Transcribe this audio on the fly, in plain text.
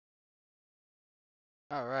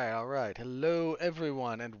All right. Hello,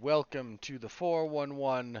 everyone, and welcome to the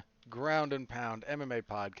 411 Ground and Pound MMA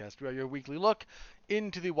podcast. We are your weekly look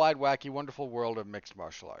into the wide, wacky, wonderful world of mixed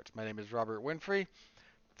martial arts. My name is Robert Winfree.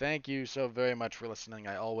 Thank you so very much for listening.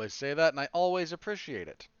 I always say that, and I always appreciate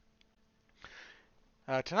it.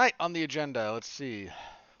 Tonight on the agenda, let's see.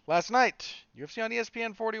 Last night, UFC on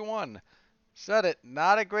ESPN 41. Said it,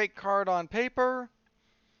 not a great card on paper.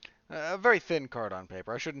 A very thin card on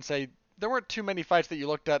paper. I shouldn't say there weren't too many fights that you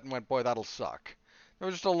looked at and went, boy, that'll suck. There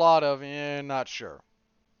was just a lot of, not sure.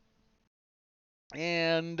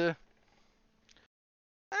 And, eh,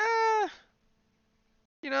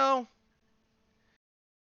 you know,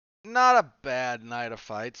 not a bad night of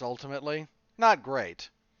fights, ultimately. Not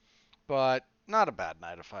great, but not a bad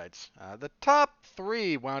night of fights. The top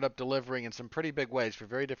three wound up delivering in some pretty big ways for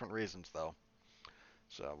very different reasons, though.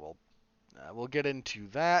 So we'll get into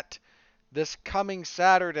that. This coming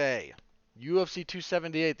Saturday, UFC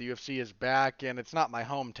 278. The UFC is back, and it's not my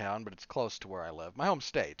hometown, but it's close to where I live. My home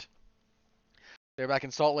state. They're back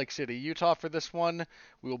in Salt Lake City, Utah for this one.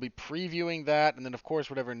 We will be previewing that, and then, of course,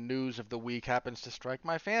 whatever news of the week happens to strike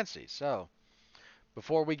my fancy. So,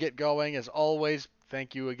 before we get going, as always,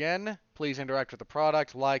 thank you again. Please interact with the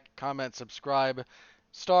product, like, comment, subscribe,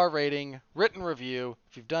 star rating, written review.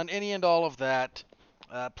 If you've done any and all of that,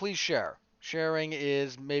 please share. Sharing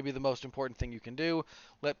is maybe the most important thing you can do.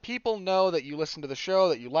 Let people know that you listen to the show,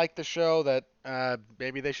 that you like the show, that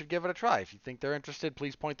maybe they should give it a try. If you think they're interested,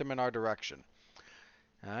 please point them in our direction.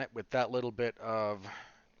 All right, with that little bit of...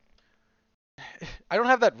 I don't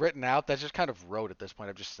have that written out. That's just kind of rote at this point.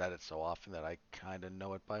 I've just said it so often that I kind of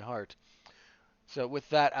know it by heart. So with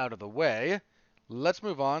that out of the way, let's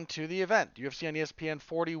move on to the event. UFC on ESPN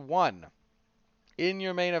 41. In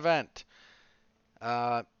your main event.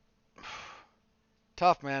 Uh,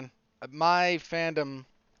 Tough, man. My fandom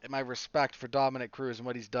and my respect for Dominick Cruz and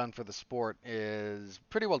what he's done for the sport is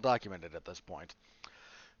pretty well documented at this point.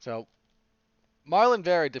 So, Marlon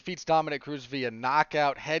Vera defeats Dominick Cruz via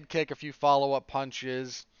knockout, head kick, a few follow-up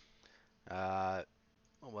punches. Uh,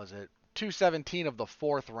 what was it? 2:17 of the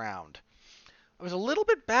fourth round. I was a little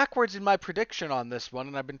bit backwards in my prediction on this one,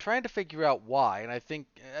 and I've been trying to figure out why. And I think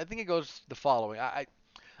it goes the following. I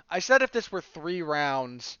said if this were 3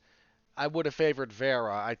 rounds, I would have favored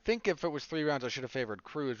Vera. I think if it was 3 rounds, I should have favored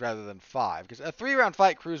Cruz rather than five. Because a 3-round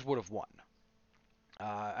fight, Cruz would have won.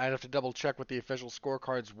 I'd have to double check what the official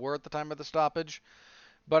scorecards were at the time of the stoppage.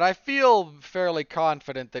 But I feel fairly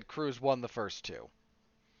confident that Cruz won the first two.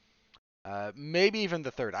 Maybe even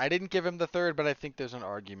the third. I didn't give him the third, but I think there's an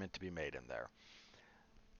argument to be made in there.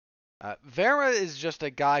 Vera is just a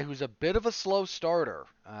guy who's a bit of a slow starter.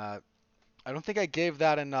 I don't think I gave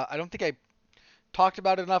that enough. I don't think I talked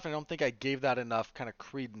about it enough, and I don't think I gave that enough kind of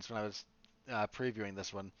credence when I was previewing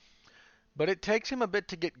this one. But it takes him a bit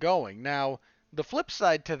to get going. Now, the flip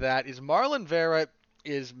side to that is Marlon Vera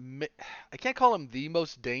is, I can't call him the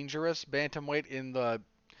most dangerous bantamweight in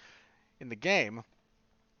the game,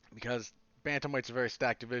 because bantamweight's a very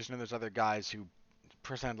stacked division and there's other guys who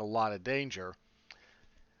present a lot of danger.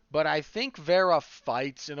 But I think Vera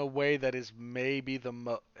fights in a way that is maybe the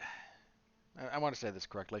most... I want to say this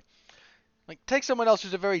correctly. Like, take someone else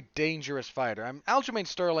who's a very dangerous fighter. Aljamain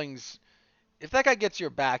Sterling's... If that guy gets your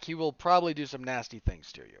back, he will probably do some nasty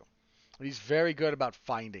things to you. But he's very good about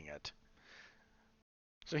finding it.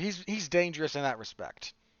 So he's dangerous in that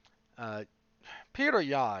respect. Uh, Petr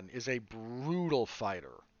Yan is a brutal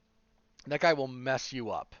fighter. That guy will mess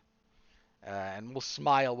you up. And will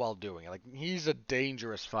smile while doing it. Like, he's a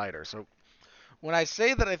dangerous fighter. So when I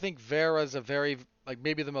say that I think Vera's a very, like,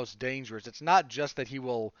 maybe the most dangerous, it's not just that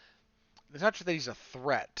it's not just that he's a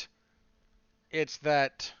threat. It's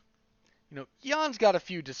that, Jan's got a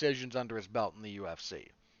few decisions under his belt in the UFC.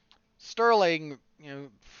 Sterling,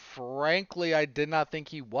 frankly, I did not think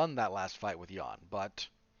he won that last fight with Jan, but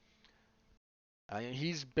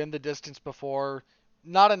he's been the distance before.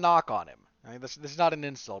 Not a knock on him. This is not an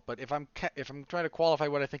insult, but if I'm trying to qualify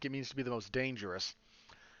what I think it means to be the most dangerous,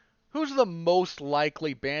 who's the most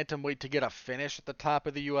likely bantamweight to get a finish at the top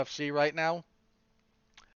of the UFC right now?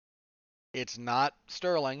 It's not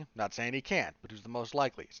Sterling. Not saying he can't, but who's the most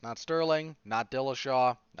likely? It's not Sterling, not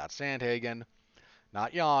Dillashaw, not Sandhagen,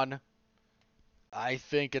 not Jan. I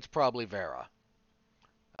think it's probably Vera.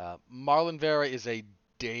 Marlon Vera is a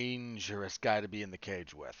dangerous guy to be in the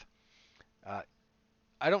cage with.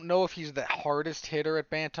 I don't know if he's the hardest hitter at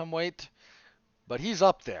bantamweight, but he's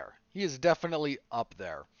up there. He is definitely up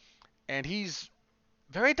there. And he's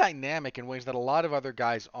very dynamic in ways that a lot of other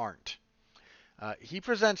guys aren't. He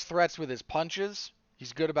presents threats with his punches.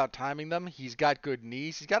 He's good about timing them. He's got good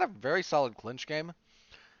knees. He's got a very solid clinch game.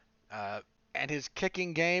 And his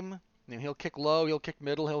kicking game, he'll kick low, he'll kick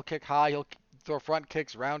middle, he'll kick high, he'll throw front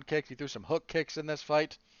kicks, round kicks. He threw some hook kicks in this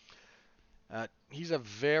fight. He's a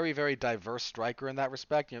very, very diverse striker in that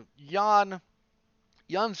respect.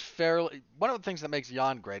 Jan's fairly. One of the things that makes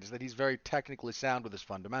Jan great is that he's very technically sound with his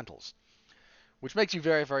fundamentals, which makes you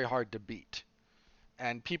very, very hard to beat.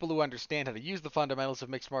 And people who understand how to use the fundamentals of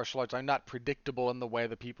mixed martial arts are not predictable in the way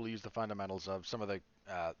that people who use the fundamentals of some of the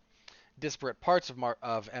disparate parts of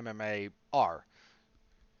MMA are.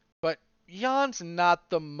 But Jan's not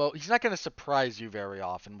the most. He's not going to surprise you very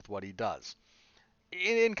often with what he does.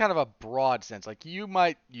 In kind of a broad sense, like he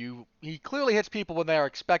clearly hits people when they are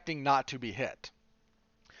expecting not to be hit.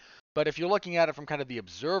 But if you're looking at it from kind of the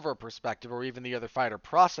observer perspective, or even the other fighter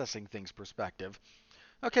processing things perspective,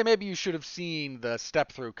 okay, maybe you should have seen the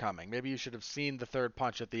step through coming. Maybe you should have seen the third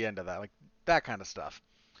punch at the end of that, like that kind of stuff.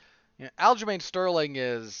 Aljamain Sterling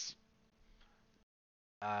is.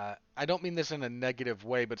 I don't mean this in a negative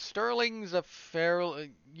way, but Sterling's a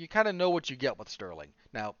fairly. You kind of know what you get with Sterling.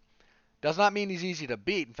 Now, does not mean he's easy to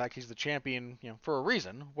beat. In fact, he's the champion, for a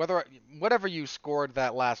reason. Whatever you scored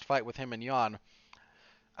that last fight with him and Jan,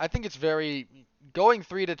 I think it's going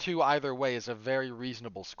 3-2 either way is a very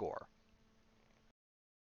reasonable score.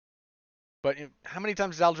 But how many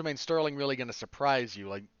times is Aljamain Sterling really going to surprise you?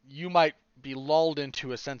 Like, you might be lulled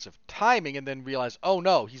into a sense of timing and then realize, oh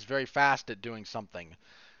no, he's very fast at doing something.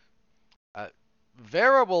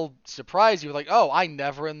 Vera will surprise you like, oh, I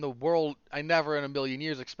never in a million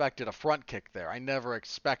years expected a front kick there. I never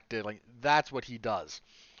expected, like, that's what he does.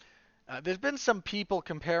 There's been some people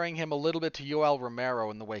comparing him a little bit to Yoel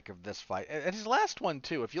Romero in the wake of this fight. And his last one,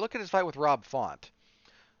 too. If you look at his fight with Rob Font,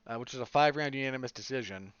 which is a 5-round unanimous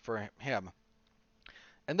decision for him,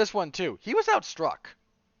 and this one, too, he was outstruck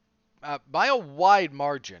by a wide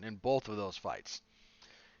margin in both of those fights.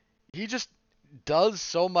 He just does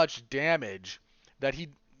so much damage that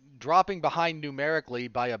dropping behind numerically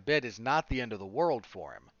by a bit is not the end of the world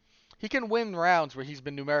for him. He can win rounds where he's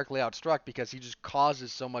been numerically outstruck because he just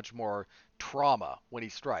causes so much more trauma when he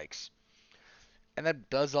strikes. And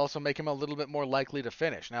that does also make him a little bit more likely to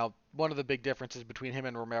finish. Now, one of the big differences between him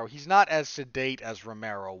and Romero, he's not as sedate as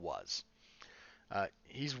Romero was.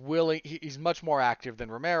 He's much more active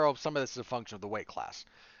than Romero. Some of this is a function of the weight class.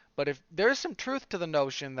 But if there is some truth to the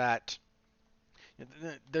notion that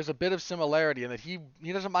there's a bit of similarity in that he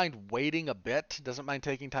doesn't mind waiting a bit, doesn't mind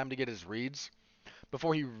taking time to get his reads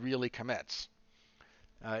before he really commits.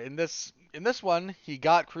 In this one, he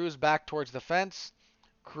got Cruz back towards the fence.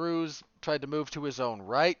 Cruz tried to move to his own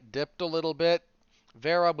right, dipped a little bit.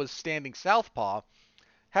 Vera was standing southpaw,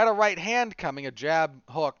 had a right hand coming, a jab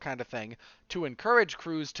hook kind of thing, to encourage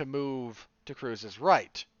Cruz to move to Cruz's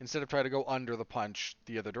right instead of trying to go under the punch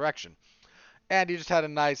the other direction. And he just had a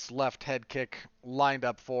nice left head kick lined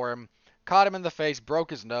up for him. Caught him in the face,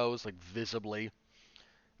 broke his nose, like visibly.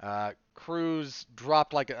 Cruz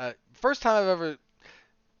dropped like a... First time I've ever...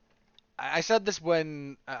 I said this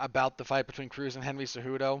about the fight between Cruz and Henry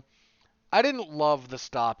Cejudo. I didn't love the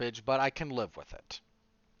stoppage, but I can live with it.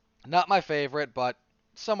 Not my favorite, but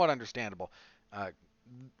somewhat understandable.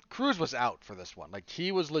 Cruz was out for this one. Like,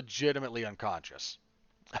 he was legitimately unconscious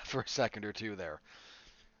for a second or two there.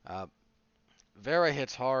 Vera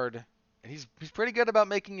hits hard, and he's pretty good about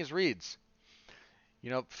making his reads.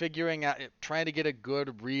 Figuring out, trying to get a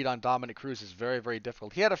good read on Dominick Cruz is very, very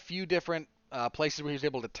difficult. He had a few different places where he was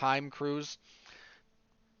able to time Cruz.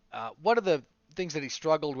 One of the things that he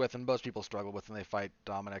struggled with, and most people struggle with when they fight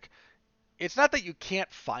Dominick, it's not that you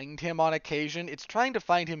can't find him on occasion, it's trying to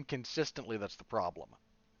find him consistently that's the problem.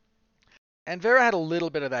 And Vera had a little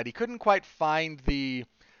bit of that. He couldn't quite find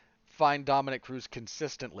Dominick Cruz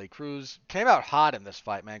consistently. Cruz came out hot in this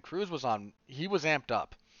fight, man. He was amped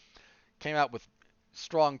up. Came out with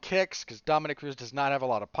strong kicks, because Dominick Cruz does not have a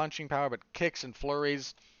lot of punching power, but kicks and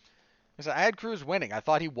flurries. I had Cruz winning. I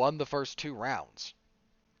thought he won the first 2 rounds.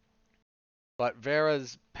 But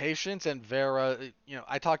Vera's patience and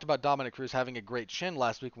I talked about Dominick Cruz having a great chin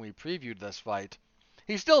last week when we previewed this fight.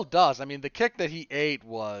 He still does. I mean, the kick that he ate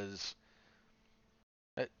was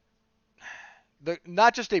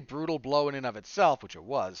not just a brutal blow in and of itself, which it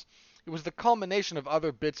was the culmination of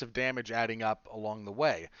other bits of damage adding up along the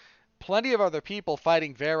way. Plenty of other people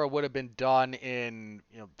fighting Vera would have been done in,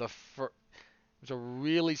 it was a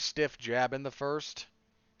really stiff jab in the first.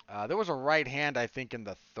 There was a right hand, I think, in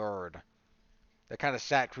the third that kind of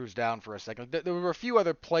sat Cruz down for a second. There were a few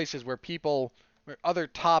other places where other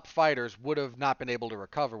top fighters would have not been able to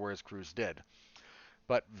recover, whereas Cruz did.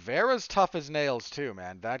 But Vera's tough as nails too,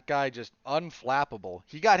 man. That guy just unflappable.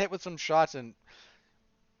 He got hit with some shots, and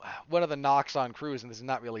one of the knocks on Cruz, and this is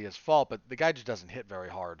not really his fault, but the guy just doesn't hit very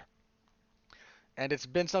hard. And it's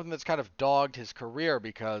been something that's kind of dogged his career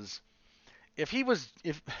because if he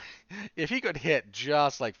could hit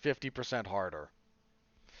just like 50% harder,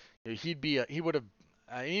 he would have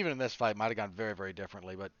even in this fight might have gone very very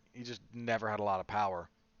differently, but he just never had a lot of power.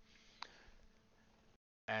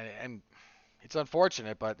 And it's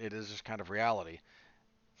unfortunate, but it is just kind of reality.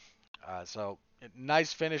 So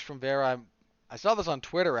nice finish from Vera. I saw this on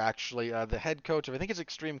Twitter actually. The head coach of I think it's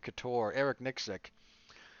Extreme Couture, Eric Nixick,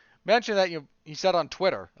 mentioned that he said on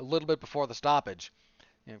Twitter a little bit before the stoppage,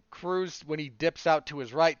 Cruz when he dips out to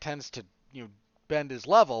his right tends to bend his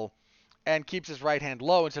level and keeps his right hand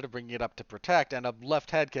low instead of bringing it up to protect, and a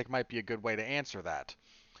left head kick might be a good way to answer that.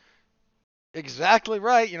 Exactly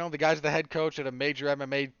right. The guy's the head coach at a major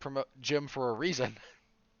MMA gym for a reason.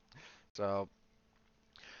 So,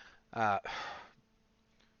 uh,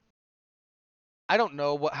 I don't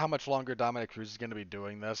know how much longer Dominick Cruz is going to be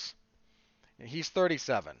doing this. He's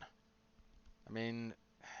 37. I mean,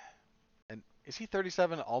 and is he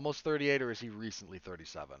 37, almost 38, or is he recently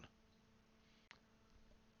 37?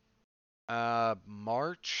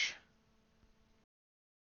 March.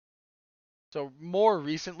 So more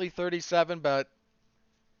recently 37, but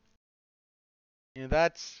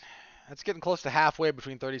that's getting close to halfway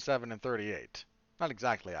between 37 and 38. Not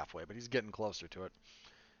exactly halfway, but he's getting closer to it.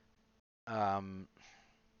 Um,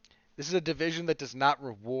 this is a division that does not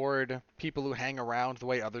reward people who hang around the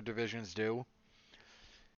way other divisions do.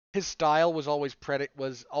 His style was always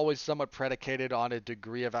somewhat predicated on a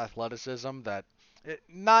degree of athleticism that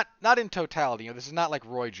not in totality. This is not like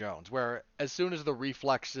Roy Jones, where as soon as the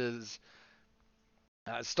reflexes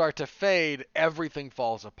start to fade, everything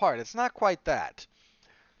falls apart. It's not quite that.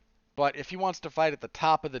 But if he wants to fight at the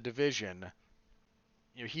top of the division,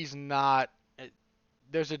 he's not.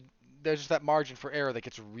 There's a there's just that margin for error that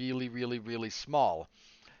gets really, really, really small.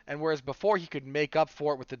 And whereas before he could make up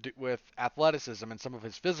for it with athleticism and some of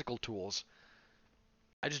his physical tools,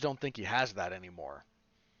 I just don't think he has that anymore.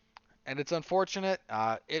 And it's unfortunate.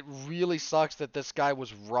 It really sucks that this guy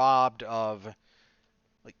was robbed of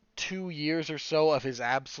like 2 years or so of his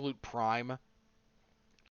absolute prime,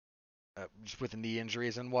 just with knee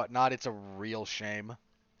injuries and whatnot. It's a real shame.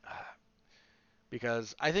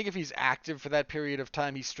 Because I think if he's active for that period of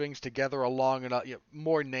time, he strings together a long enough,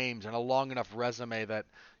 more names and a long enough resume that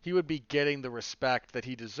he would be getting the respect that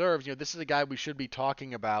he deserves. This is a guy we should be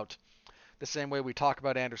talking about the same way we talk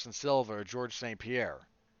about Anderson Silva or George St. Pierre.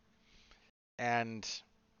 And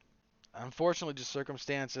unfortunately, just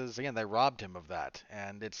circumstances, again, they robbed him of that,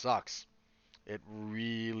 and it sucks. It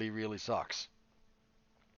really, really sucks.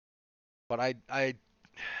 But I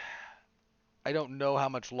don't know how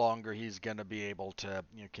much longer he's going to be able to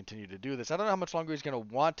continue to do this. I don't know how much longer he's going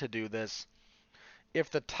to want to do this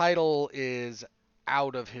if the title is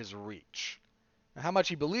out of his reach. Now, how much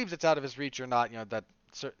he believes it's out of his reach or not, that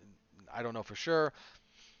I don't know for sure.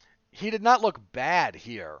 He did not look bad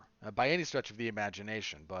here by any stretch of the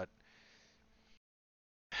imagination, but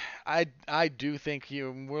I do think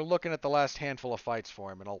we're looking at the last handful of fights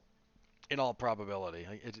for him in all probability.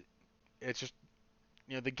 It's just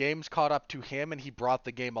the game's caught up to him, and he brought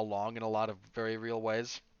the game along in a lot of very real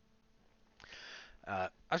ways.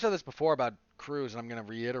 I've said this before about Cruz, and I'm going to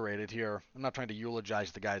reiterate it here. I'm not trying to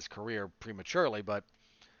eulogize the guy's career prematurely, but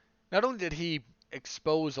not only did he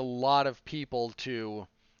expose a lot of people to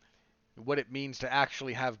what it means to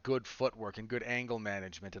actually have good footwork and good angle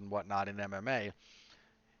management and whatnot in MMA,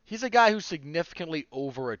 he's a guy who significantly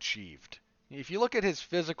overachieved. If you look at his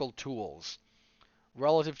physical tools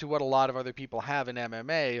relative to what a lot of other people have in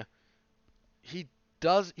MMA, he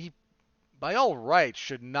by all rights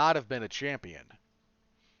should not have been a champion.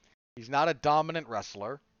 He's not a dominant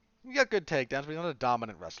wrestler. He got good takedowns, but he's not a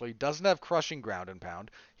dominant wrestler. He doesn't have crushing ground and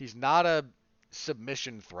pound. He's not a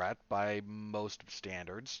submission threat by most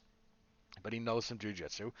standards, but he knows some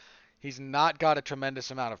jiu-jitsu. He's not got a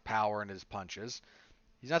tremendous amount of power in his punches.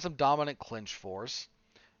 He's not some dominant clinch force.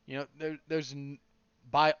 There's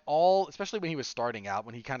by all, especially when he was starting out,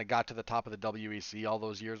 when he kind of got to the top of the WEC all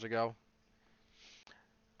those years ago,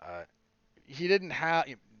 uh, he didn't have.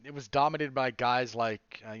 It was dominated by guys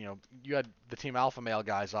like you had the Team Alpha Male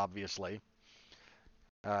guys, obviously.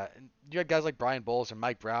 You had guys like Brian Bowles and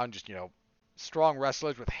Mike Brown, just strong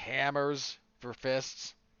wrestlers with hammers for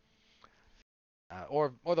fists,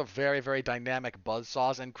 or the very very dynamic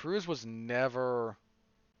buzzsaws. And Cruz was never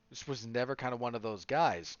kind of one of those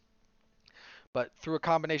guys. But through a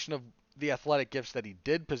combination of the athletic gifts that he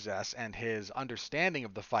did possess and his understanding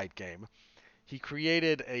of the fight game, he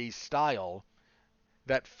created a style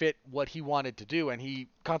that fit what he wanted to do, and he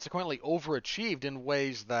consequently overachieved in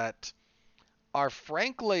ways that are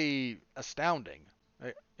frankly astounding.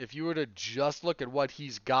 if you were to just look at what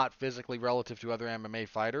he's got physically relative to other MMA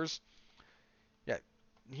fighters, yeah,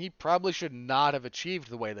 he probably should not have achieved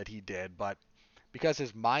the way that he did, but because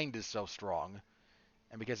his mind is so strong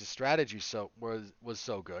and because his strategy was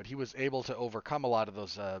so good, he was able to overcome a lot of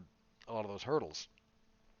those hurdles.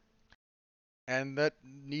 And that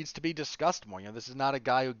needs to be discussed more. This is not a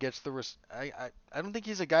guy who gets the I don't think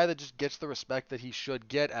he's a guy that just gets the respect that he should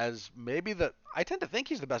get as maybe the I tend to think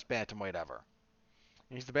he's the best bantamweight ever.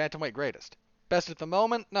 He's the bantamweight greatest. Best at the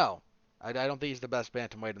moment? No. I don't think he's the best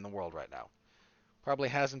bantamweight in the world right now. Probably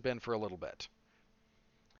hasn't been for a little bit.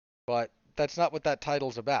 But that's not what that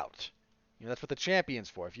title's about. That's what the champion's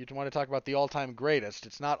for. If you want to talk about the all-time greatest,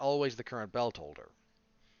 it's not always the current belt holder.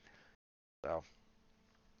 So,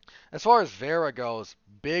 as far as Vera goes,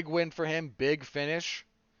 big win for him, big finish.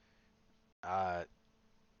 Uh,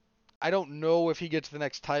 I don't know if he gets the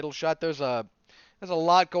next title shot. There's a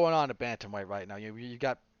lot going on at bantamweight right now. You've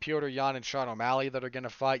got Petr Yan and Sean O'Malley that are going to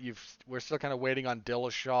fight. We're still kind of waiting on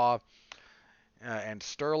Dillashaw and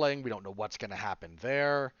Sterling. We don't know what's going to happen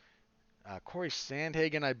there. Corey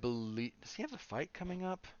Sandhagen, I believe, does he have a fight coming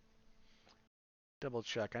up? Double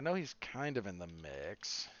check. I know he's kind of in the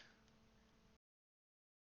mix.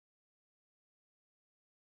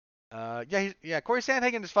 Corey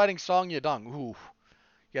Sandhagen is fighting Song Yadong. Ooh.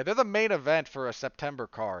 Yeah, they're the main event for a September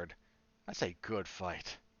card. That's a good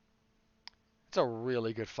fight. It's a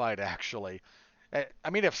really good fight, actually. I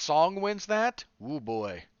mean, if Song wins that, ooh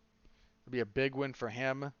boy. It'll be a big win for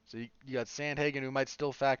him. So you got Sandhagen, who might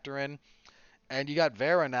still factor in. And you got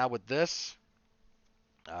Vera now with this.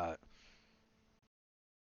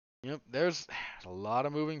 There's a lot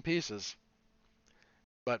of moving pieces.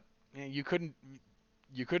 But you couldn't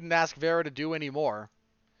ask Vera to do any more.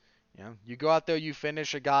 You go out there, you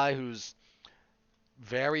finish a guy who's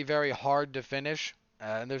very, very hard to finish.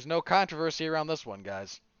 And there's no controversy around this one,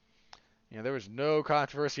 guys. There was no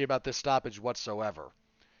controversy about this stoppage whatsoever.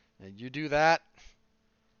 And you do that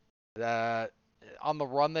on the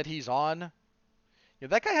run that he's on.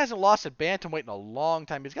 That guy hasn't lost at bantamweight in a long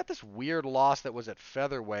time. He's got this weird loss that was at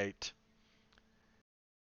featherweight.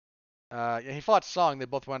 He fought Song. They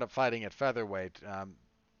both wound up fighting at featherweight.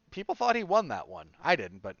 People thought he won that one. I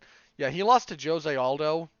didn't, but yeah, he lost to Jose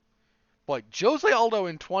Aldo. Boy, Jose Aldo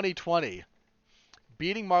in 2020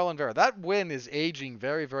 beating Marlon Vera. That win is aging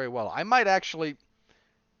very, very well. I might actually.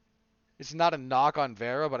 It's not a knock on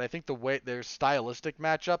Vera, but I think the way their stylistic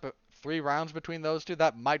matchup, 3 rounds between those two,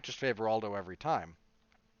 that might just favor Aldo every time.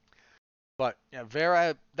 But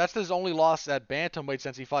Vera, that's his only loss at bantamweight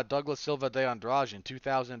since he fought Douglas Silva de Andrade in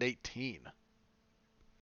 2018.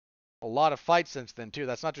 A lot of fights since then too.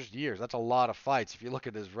 That's not just years. That's a lot of fights. If you look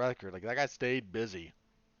at his record, that guy stayed busy.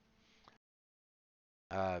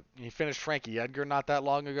 He finished Frankie Edgar not that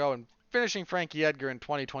long ago, and finishing Frankie Edgar in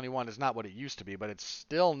 2021 is not what it used to be, but it's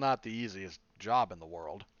still not the easiest job in the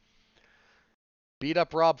world. Beat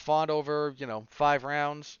up Rob Font over, 5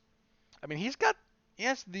 rounds. I mean, he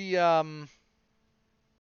has the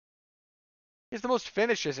most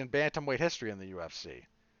finishes in bantamweight history in the UFC.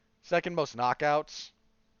 Second most knockouts.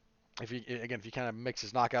 If you kind of mix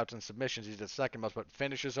his knockouts and submissions, he's the second most, but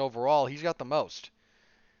finishes overall, he's got the most.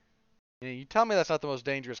 You tell me that's not the most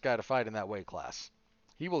dangerous guy to fight in that weight class.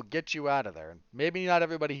 He will get you out of there. Maybe not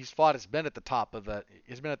everybody he's fought has been at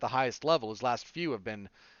the highest level. His last few have been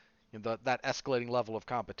that escalating level of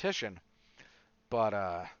competition.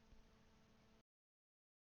 But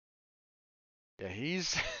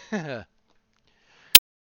he's that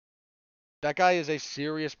guy is a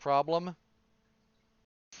serious problem.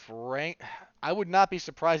 I would not be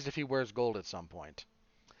surprised if he wears gold at some point.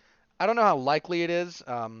 I don't know how likely it is.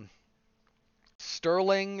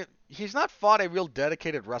 Sterling, he's not fought a real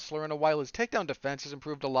dedicated wrestler in a while. His takedown defense has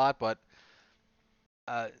improved a lot, but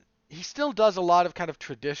he still does a lot of kind of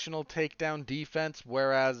traditional takedown defense,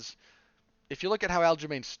 whereas if you look at how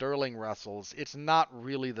Aljamain Sterling wrestles, it's not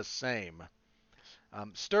really the same.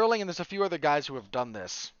 Sterling, and there's a few other guys who have done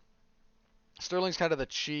this. Sterling's kind of the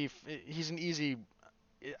chief. He's an easy...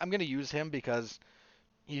 I'm going to use him because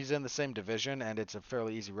he's in the same division, and it's a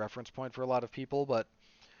fairly easy reference point for a lot of people, but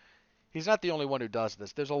he's not the only one who does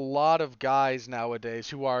this. There's a lot of guys nowadays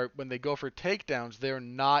who are, when they go for takedowns, they're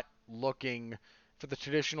not looking for the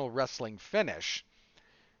traditional wrestling finish.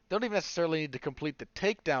 They don't even necessarily need to complete the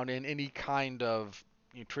takedown in any kind of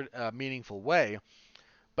meaningful way.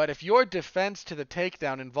 But if your defense to the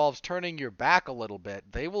takedown involves turning your back a little bit,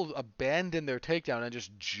 they will abandon their takedown and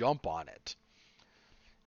just jump on it.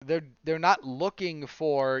 They're not looking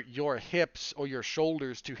for your hips or your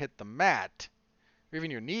shoulders to hit the mat, or even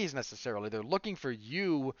your knees necessarily. They're looking for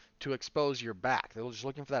you to expose your back. They're just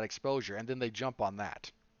looking for that exposure, and then they jump on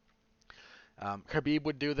that. Khabib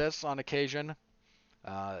would do this on occasion.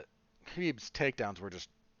 Uh, Khabib's takedowns were just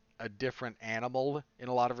a different animal in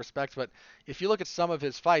a lot of respects, but if you look at some of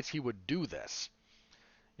his fights, he would do this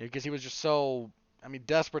because he was just so. I mean,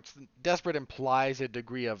 desperate. Desperate implies a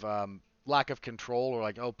degree of lack of control, or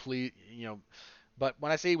like, oh please, But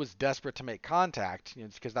when I say he was desperate to make contact,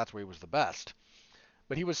 it's because that's where he was the best.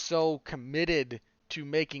 But he was so committed to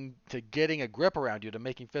getting a grip around you, to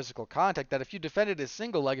making physical contact, that if you defended his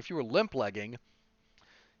single leg, if you were limp legging,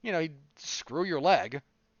 he'd screw your leg,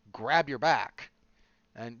 grab your back.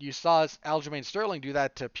 And you saw Aljamain Sterling do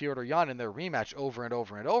that to Petr Yan in their rematch over and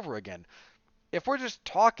over and over again. If we're just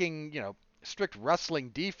talking, strict wrestling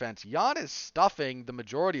defense, Yan is stuffing the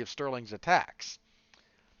majority of Sterling's attacks.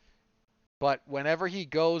 But whenever he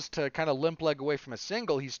goes to kind of limp leg away from a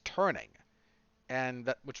single, he's turning,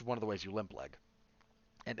 which is one of the ways you limp leg.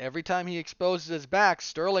 And every time he exposes his back,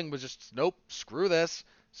 Sterling was just, nope, screw this,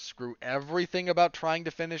 screw everything about trying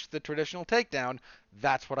to finish the traditional takedown.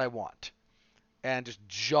 That's what I want. And just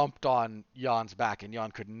jumped on Jan's back, and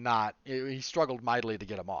Jan could not. He struggled mightily to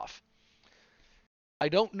get him off. I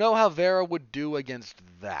don't know how Vera would do against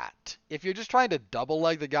that. If you're just trying to double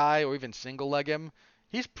leg the guy or even single leg him,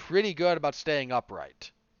 he's pretty good about staying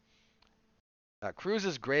upright. Cruz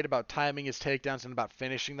is great about timing his takedowns and about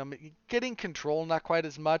finishing them. Getting control, not quite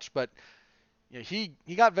as much, but he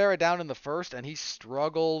got Vera down in the first, and he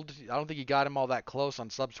struggled. I don't think he got him all that close on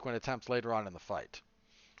subsequent attempts later on in the fight.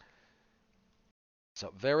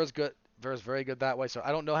 So Vera's good. Vera's very good that way. So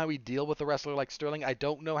I don't know how he deal with a wrestler like Sterling. I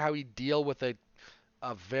don't know how he deal with a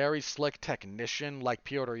very slick technician like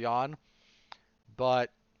Petr Yan. But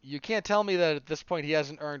you can't tell me that at this point he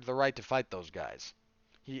hasn't earned the right to fight those guys.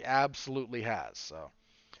 He absolutely has. So,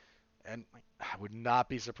 and I would not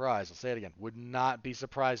be surprised. I'll say it again. Would not be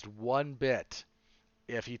surprised one bit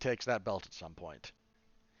if he takes that belt at some point.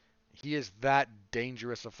 He is that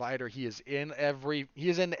dangerous a fighter. He is in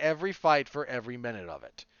every fight for every minute of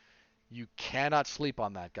it. You cannot sleep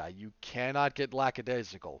on that guy. You cannot get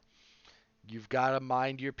lackadaisical. You've got to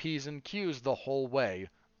mind your P's and Q's the whole way,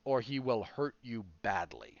 or he will hurt you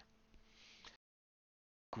badly.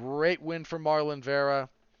 Great win for Marlon Vera.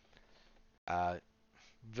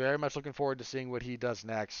 Very much looking forward to seeing what he does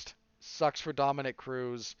next. Sucks for Dominick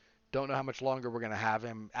Cruz. Don't know how much longer we're going to have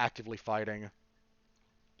him actively fighting.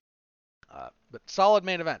 But solid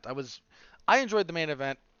main event. I enjoyed the main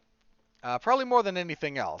event probably more than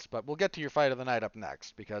anything else, but we'll get to your fight of the night up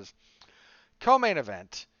next, because co-main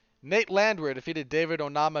event, Nate Landwehr defeated David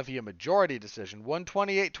Onama via majority decision,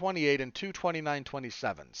 128-28 and 2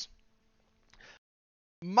 29-27s.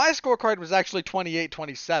 My scorecard was actually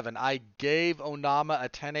 28-27. I gave Onama a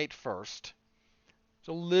 10-8 first. It's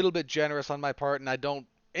a little bit generous on my part, and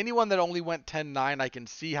anyone that only went 10-9, I can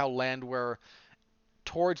see how Landwehr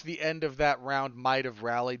towards the end of that round might have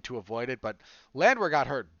rallied to avoid it, but Landwehr got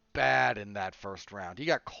hurt bad in that first round. He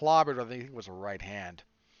got clobbered with, I think it was a right hand.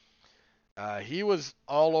 He was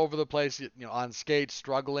all over the place, on skates,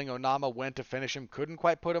 struggling. Onama went to finish him, couldn't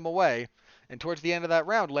quite put him away. And towards the end of that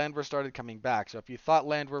round, Landwehr started coming back. So if you thought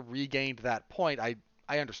Landwehr regained that point, I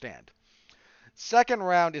understand. Second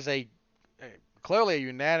round is clearly a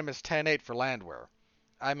unanimous 10-8 for Landwehr.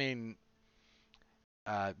 I mean,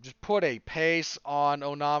 just put a pace on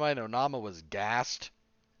Onama, and Onama was gassed.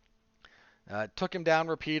 Took him down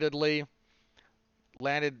repeatedly.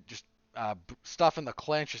 Landed just stuff in the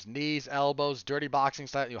clinch, just knees, elbows, dirty boxing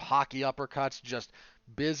style, hockey uppercuts, just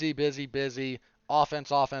busy. Offense.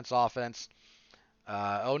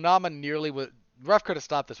 Onama nearly ref could have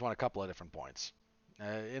stopped this one a couple of different points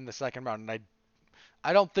in the second round, and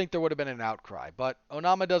I don't think there would have been an outcry, but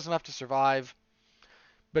Onama does enough to survive.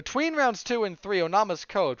 Between rounds 2 and 3, Onama's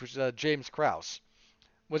coach, which is James Krause,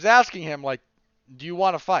 was asking him, like, do you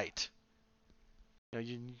want to fight?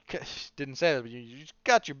 You didn't say that, but you just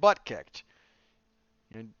got your butt kicked.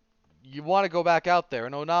 You want to go back out there.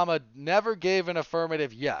 And Onama never gave an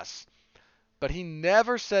affirmative yes. But he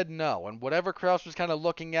never said no. And whatever Krause was kind of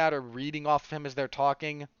looking at or reading off of him as they're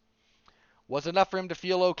talking was enough for him to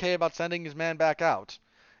feel okay about sending his man back out.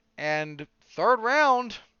 And third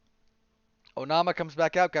round, Onama comes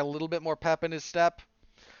back out, got a little bit more pep in his step.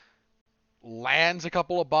 Lands a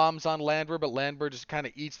couple of bombs on Landwehr, but Landwehr just kind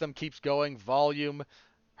of eats them, keeps going. Volume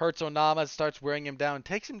hurts Onama, starts wearing him down,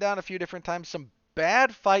 takes him down a few different times. Some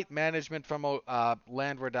bad fight management from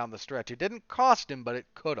Landwehr down the stretch. It didn't cost him, but it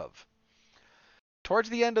could have. Towards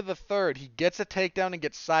the end of the third, he gets a takedown and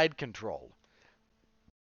gets side control.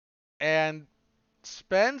 And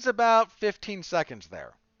spends about 15 seconds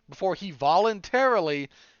there before he voluntarily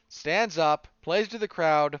stands up, plays to the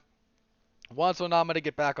crowd, wants Onama to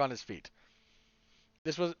get back on his feet.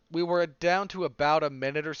 We were down to about a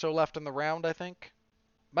minute or so left in the round, I think.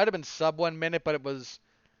 Might have been sub 1 minute, but it was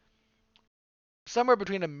somewhere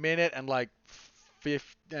between a minute and like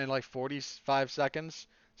 50 and like 45 seconds.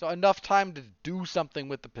 So enough time to do something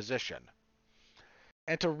with the position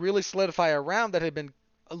and to really solidify a round that had been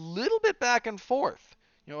a little bit back and forth.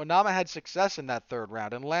 Onama had success in that third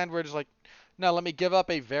round, and Landwehr is like, no, let me give up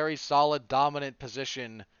a very solid, dominant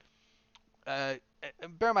position. Uh,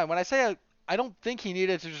 Bear in mind, when I say I don't think he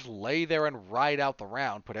needed to just lay there and ride out the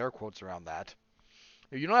round, put air quotes around that.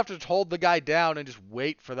 You don't have to just hold the guy down and just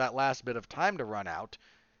wait for that last bit of time to run out.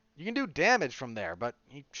 You can do damage from there, but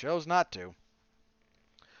he chose not to.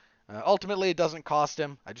 Ultimately, it doesn't cost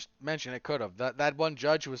him. I just mentioned it could have. That one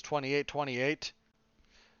judge who was 28-28.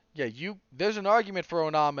 Yeah, there's an argument for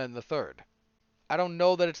Onama in the third. I don't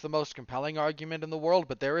know that it's the most compelling argument in the world,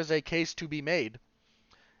 but there is a case to be made.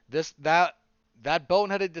 That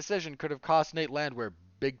boneheaded decision could have cost Nate Landwehr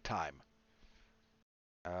big time.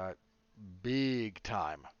 Big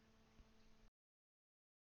time.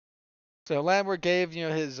 So Landwehr gave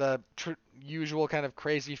his usual kind of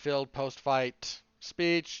crazy-filled post-fight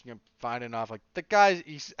speech. Fine enough. Like the guy,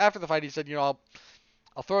 after the fight, he said, I'll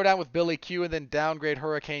throw down with Billy Q and then downgrade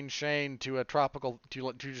Hurricane Shane to a tropical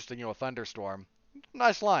to just a thunderstorm.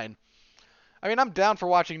 Nice line. I mean, I'm down for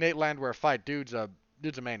watching Nate Landwehr fight. Dude's a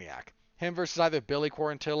maniac. Him versus either Billy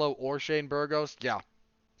Quarantillo or Shane Burgos. Yeah,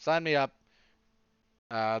 sign me up.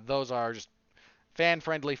 Those are just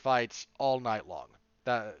fan-friendly fights all night long.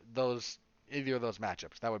 Either of those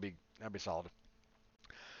matchups, that'd be solid.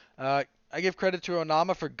 I give credit to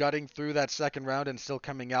Onama for gutting through that second round and still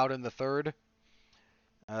coming out in the third.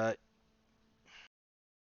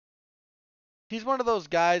 He's one of those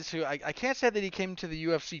guys who I can't say that he came to the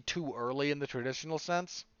UFC too early in the traditional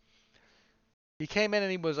sense. He came in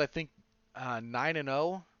and he was, I think,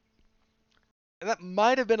 9-0. And that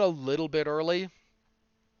might have been a little bit early,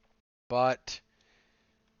 but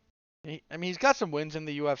he's got some wins in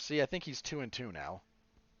the UFC. I think he's 2-2 now.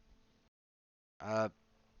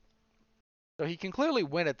 So he can clearly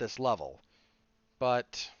win at this level,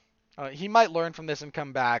 but he might learn from this and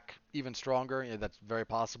come back even stronger. Yeah, that's very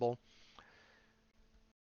possible.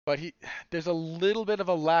 But there's a little bit of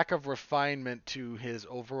a lack of refinement to his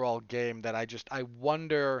overall game that I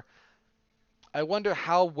wonder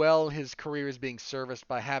how well his career is being serviced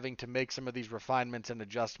by having to make some of these refinements and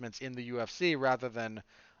adjustments in the UFC rather than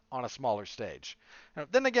on a smaller stage. Now,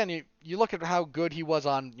 then again, you look at how good he was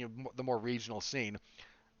on the more regional scene.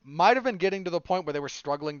 Might have been getting to the point where they were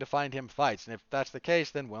struggling to find him fights, and if that's the case,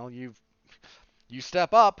 then well, you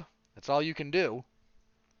step up. That's all you can do.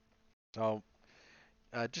 So,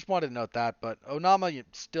 just wanted to note that. But Onama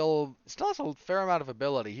still has a fair amount of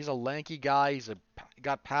ability. He's a lanky guy. He's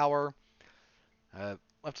got power. We'll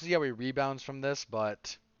have to see how he rebounds from this,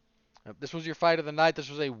 but this was your fight of the night. This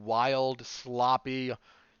was a wild, sloppy.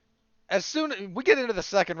 As soon we get into the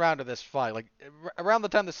second round of this fight, like around the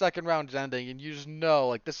time the second round's ending, and you just know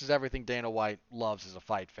like this is everything Dana White loves as a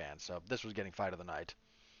fight fan. So this was getting fight of the night,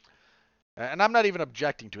 and I'm not even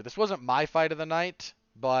objecting to it. This wasn't my fight of the night,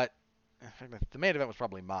 but the main event was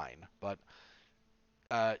probably mine. But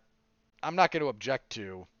I'm not going to object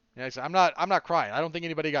to. I'm not crying. I don't think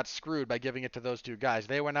anybody got screwed by giving it to those two guys.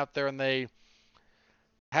 They went out there and they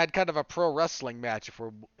had kind of a pro wrestling match, if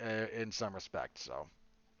we're in some respects. So.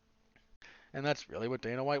 And that's really what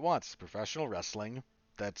Dana White wants. Professional wrestling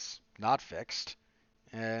that's not fixed.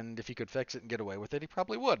 And if he could fix it and get away with it, he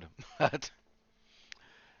probably would. But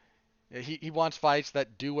he wants fights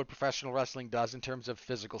that do what professional wrestling does in terms of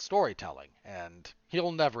physical storytelling. And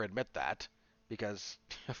he'll never admit that, because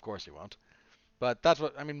of course he won't. But that's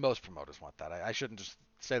what, most promoters want that. I shouldn't just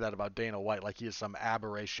say that about Dana White like he is some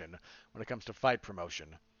aberration when it comes to fight promotion.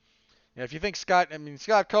 If you think Scott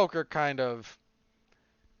Coker kind of...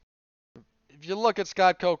 If you look at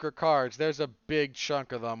Scott Coker cards, there's a big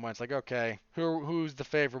chunk of them where it's like, okay, who's the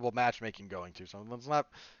favorable matchmaking going to? So let's not,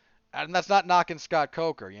 and that's not knocking Scott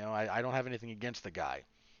Coker. I don't have anything against the guy.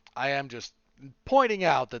 I am just pointing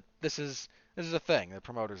out that this is a thing that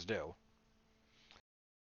promoters do.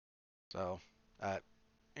 So,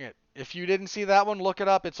 if you didn't see that one, look it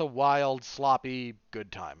up. It's a wild, sloppy,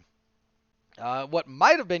 good time. What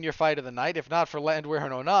might have been your fight of the night, if not for Landwehr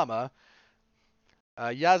and Onama,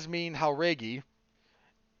 Yasmin Jauregui.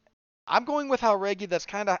 I'm going with Jauregui. I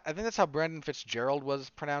think that's how Brendan Fitzgerald was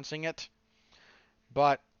pronouncing it.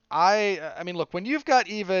 But look, when you've got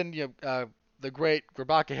even the great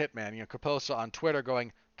Grabaka Hitman, Kaposa on Twitter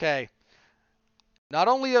going, okay, not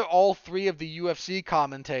only are all three of the UFC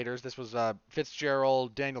commentators, this was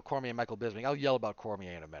Fitzgerald, Daniel Cormier, and Michael Bisping. I'll yell about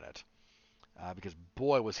Cormier in a minute, because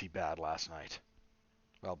boy was he bad last night.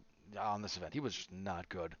 well, on this event. He was just not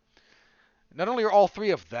good. Not only are all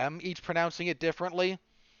three of them each pronouncing it differently,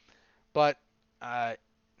 but uh,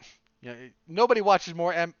 nobody watches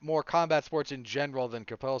more combat sports in general than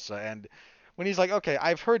Caposa, and when he's like, okay,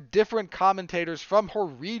 I've heard different commentators from her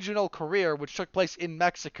regional career, which took place in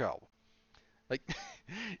Mexico. Like,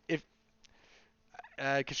 if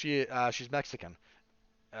because she's Mexican.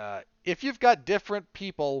 If you've got different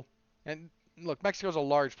people, and look, Mexico's a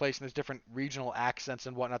large place, and there's different regional accents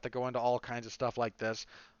and whatnot that go into all kinds of stuff like this.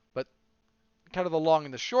 But kind of the long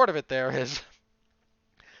and the short of it there is,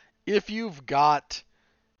 if you've got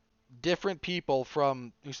different people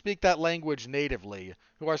from who speak that language natively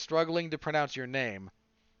who are struggling to pronounce your name,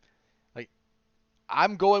 like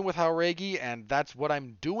I'm going with Jauregui, and that's what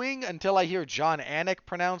I'm doing until I hear John Anik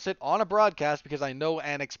pronounce it on a broadcast because I know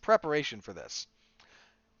Anik's preparation for this.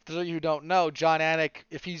 For those of you who don't know, John Anik,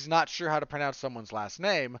 if he's not sure how to pronounce someone's last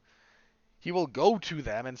name, he will go to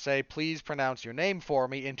them and say, please pronounce your name for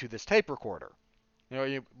me into this tape recorder.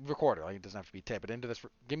 Recorder, like it doesn't have to be tape, but into this,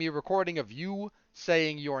 give me a recording of you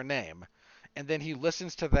saying your name. And then he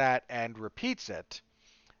listens to that and repeats it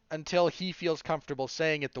until he feels comfortable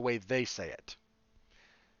saying it the way they say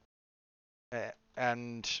it.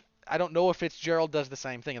 And I don't know if Fitzgerald does the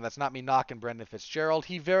same thing, and that's not me knocking Brendan Fitzgerald.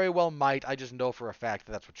 He very well might. I just know for a fact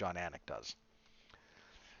that that's what John Anik does.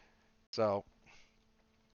 So,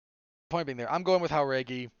 point being there, I'm going with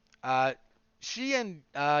Jauregui. She and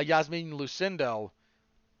Yasmin Lucindo,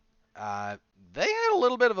 they had a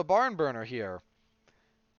little bit of a barn burner here.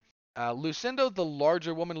 Lucindo, the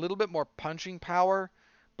larger woman, a little bit more punching power,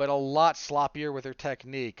 but a lot sloppier with her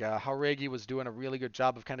technique. Jauregui was doing a really good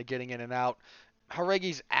job of kind of getting in and out.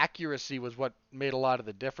 Jauregui's accuracy was what made a lot of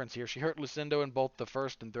the difference here. She hurt Lucindo in both the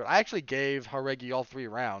first and third. I actually gave Jauregui all 3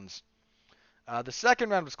 rounds. The second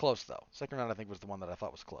round was close, though. Second round, I think, was the one that I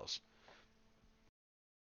thought was close.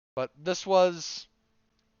 But this was...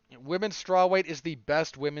 Women's strawweight is the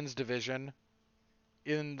best women's division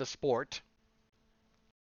in the sport.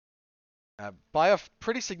 By a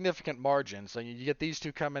pretty significant margin. So you get these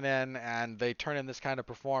two coming in, and they turn in this kind of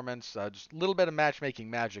performance. Just a little bit of matchmaking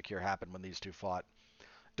magic here happened when these two fought.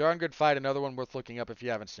 Darn good fight. Another one worth looking up if you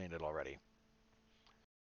haven't seen it already.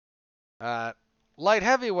 Light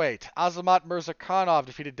heavyweight. Azamat Mirzakhanov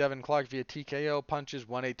defeated Devin Clark via TKO punches,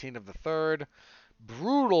 118 of the third.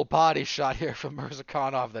 Brutal body shot here from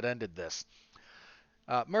Mirzakhanov that ended this.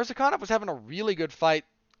 Mirzakhanov was having a really good fight.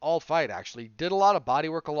 All fight, actually. Did a lot of body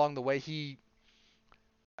work along the way. He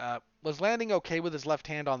was landing okay with his left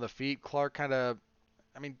hand on the feet. Clark kind of...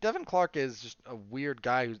 I mean, Devin Clark is just a weird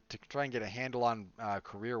guy to try and get a handle on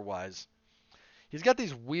career-wise. He's got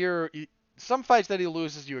these weird... Some fights that he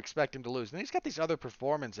loses, you expect him to lose. And he's got these other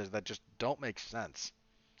performances that just don't make sense.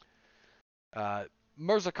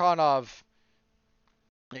 Mirzakhanov...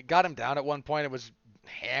 It got him down at one point. It was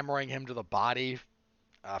hammering him to the body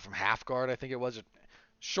from half guard, I think it was. It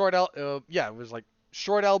was like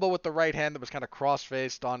short elbow with the right hand that was kind of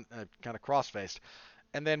cross-faced.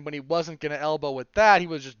 And then when he wasn't going to elbow with that, he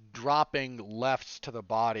was just dropping lefts to the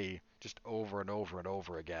body just over and over and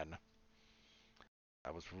over again.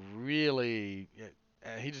 That was really...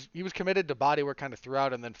 He was committed to body work kind of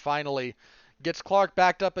throughout, and then finally gets Clark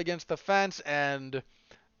backed up against the fence and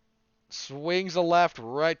swings a left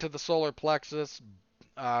right to the solar plexus.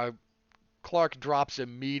 Clark drops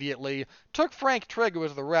immediately. Took Frank Trigg, who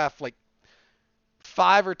was the ref, like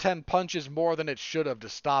 5 or 10 punches more than it should have to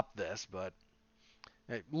stop this, but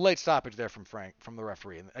late stoppage there from the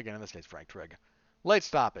referee. And again, in this case, Frank Trigg. Late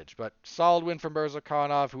stoppage, but solid win from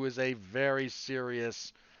Mirzakhanov, who is a very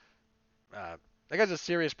serious... that guy's a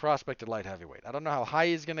serious prospect at light heavyweight. I don't know how high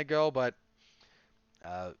he's going to go, but...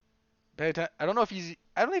 I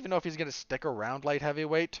don't even know if he's going to stick around light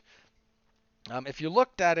heavyweight. If you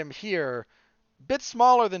looked at him here, a bit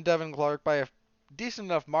smaller than Devin Clark by a decent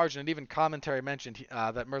enough margin, and even commentary mentioned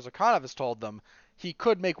that Mirzakhanov has told them he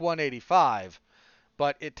could make 185,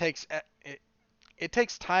 but it takes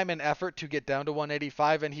time and effort to get down to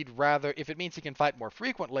 185, and he'd rather, if it means he can fight more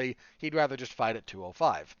frequently, he'd rather just fight at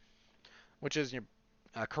 205, which is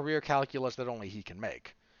a career calculus that only he can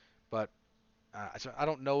make. But so I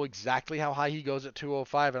don't know exactly how high he goes at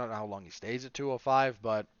 205. I don't know how long he stays at 205,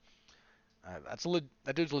 but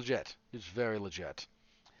that dude's legit. He's very legit.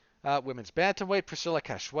 Women's bantamweight, Priscilla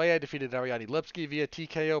Cachoeira defeated Ariane Lipski via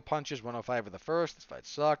TKO punches, 105 of the first. This fight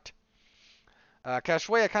sucked.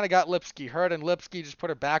 Cachoeira kind of got Lipski hurt, and Lipski just put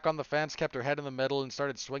her back on the fence, kept her head in the middle, and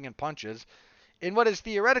started swinging punches in what is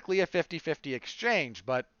theoretically a 50-50 exchange.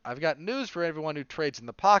 But I've got news for everyone who trades in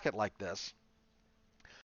the pocket like this.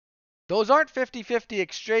 Those aren't 50-50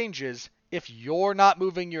 exchanges if you're not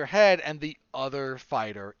moving your head and the other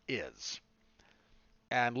fighter is.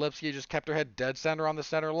 And Lipsky just kept her head dead center on the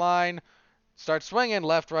center line, started swinging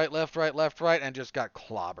left, right, left, right, left, right, and just got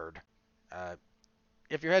clobbered.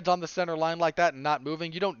 If your head's on the center line like that and not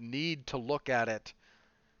moving, you don't need to look at it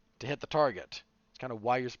to hit the target. It's kind of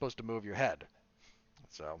why you're supposed to move your head.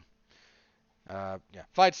 So, yeah,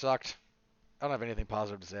 fight sucked. I don't have anything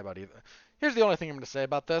positive to say about either. Here's the only thing I'm going to say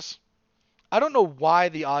about this. I don't know why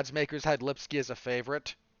the odds makers had Lipsky as a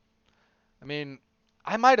favorite. I mean,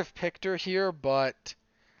 I might have picked her here, but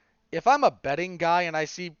if I'm a betting guy and I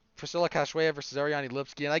see Priscilla Cachoeira versus Ariane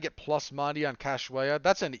Lipsky and I get plus money on Cachoeira,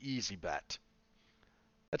 that's an easy bet.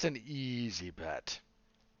 That's an easy bet.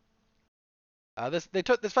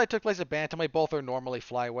 This fight took place at bantamweight. Both are normally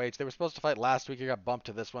flyweights. They were supposed to fight last week. It got bumped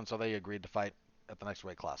to this one, so they agreed to fight at the next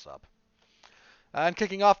weight class up. And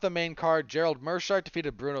kicking off the main card, Gerald Meerschaert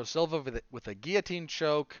defeated Bruno Silva with a guillotine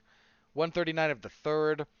choke, 139 of the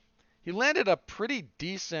third. He landed a pretty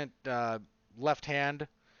decent left hand,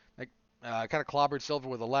 kind of clobbered Silva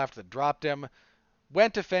with a left that dropped him.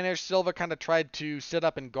 Went to finish. Silva kind of tried to sit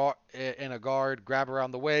up in a guard, grab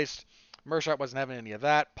around the waist. Meerschaert wasn't having any of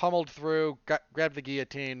that. Pummeled through, grabbed the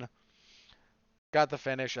guillotine, got the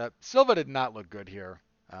finish. Silva did not look good here.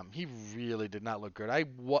 He really did not look good.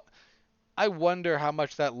 I wonder how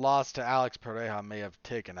much that loss to Alex Pereira may have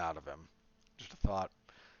taken out of him. Just a thought.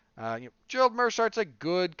 Gerald Meerschaert's a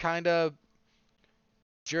good kind of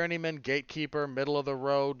journeyman gatekeeper, middle of the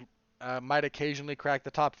road. Might occasionally crack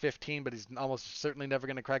the top 15, but he's almost certainly never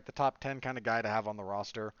going to crack the top 10 kind of guy to have on the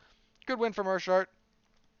roster. Good win for Meerschaert.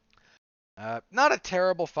 Not a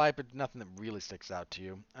terrible fight, but nothing that really sticks out to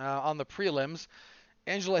you. On the prelims,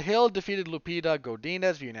 Angela Hill defeated Lupita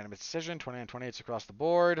Godinez via unanimous decision, 29-28 across the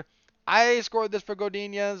board. I scored this for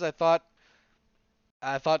Godinez. I thought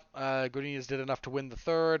Godinez did enough to win the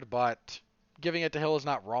third, but giving it to Hill is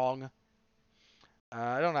not wrong.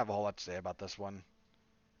 I don't have a whole lot to say about this one.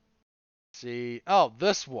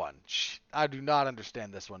 This one. I do not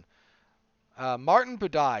understand this one. Martin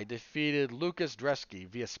Budai defeated Lucas Dresky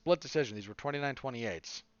via split decision. These were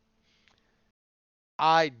 29-28s.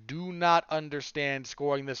 I do not understand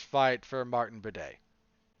scoring this fight for Martin Budai.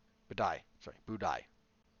 Budai.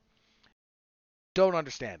 Don't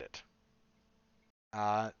understand it.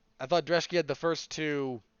 I thought Dresky had the first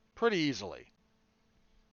two pretty easily.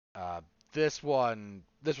 This was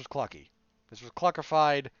clucky. This was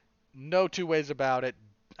cluckified. No two ways about it.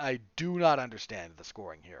 I do not understand the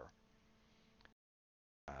scoring here.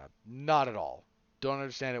 Not at all. Don't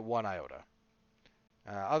understand it one iota.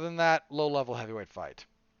 Other than that, low-level heavyweight fight.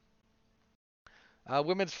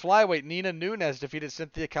 Women's flyweight, Nina Nunes defeated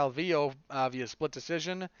Cynthia Calvillo via split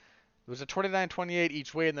decision. It was a 29-28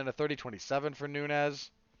 each way and then a 30-27 for Nunes.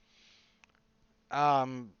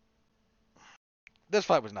 This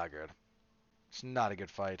fight was not good. It's not a good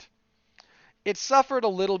fight. It suffered a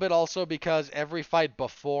little bit also because every fight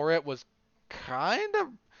before it was kind of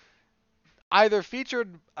either featured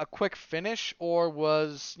a quick finish or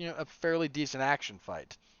was, a fairly decent action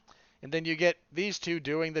fight. And then you get these two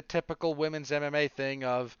doing the typical women's MMA thing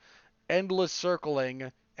of endless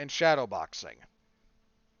circling and shadowboxing.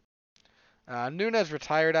 Nunes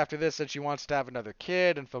retired after this, said she wants to have another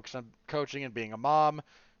kid and focus on coaching and being a mom.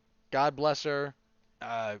 God bless her.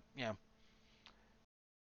 To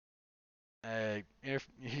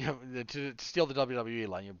steal the WWE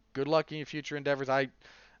line. Good luck in your future endeavors.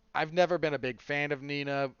 I've never been a big fan of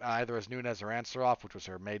Nina, either as Nunes or Ansaroff, which was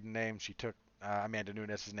her maiden name. She took Amanda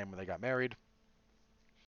Nunes' name when they got married.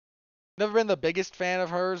 Never been the biggest fan of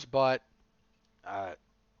hers, but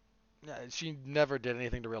she never did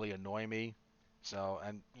anything to really annoy me. So,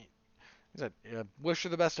 and wish her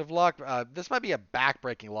the best of luck. This might be a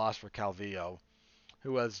back-breaking loss for Calvillo,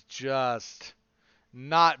 who has just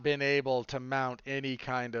not been able to mount any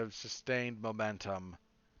kind of sustained momentum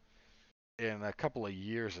in a couple of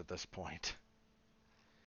years at this point.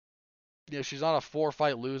 She's on a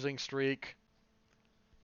 4-fight losing streak.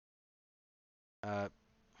 Her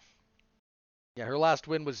last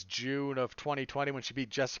win was June of 2020 when she beat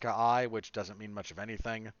Jessica Ai, which doesn't mean much of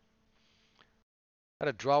anything. Had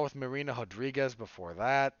a draw with Marina Rodriguez before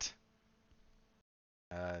that.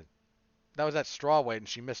 That was at strawweight and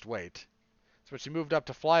she missed weight. So when she moved up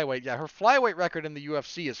to flyweight, her flyweight record in the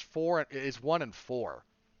UFC is 1-4.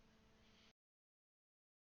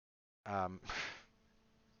 I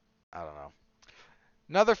don't know.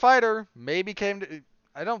 Another fighter maybe came to...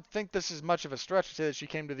 I don't think this is much of a stretch to say that she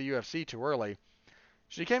came to the UFC too early.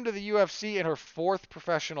 She came to the UFC in her 4th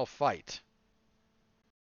professional fight.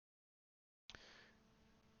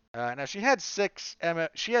 Now she had six amateur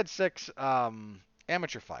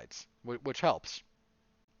fights, which helps.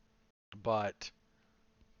 But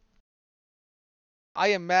I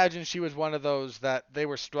imagine she was one of those that they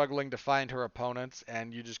were struggling to find her opponents,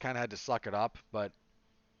 and you just kind of had to suck it up. But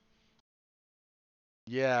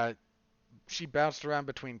yeah, she bounced around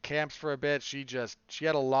between camps for a bit. She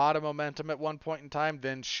had a lot of momentum at one point in time.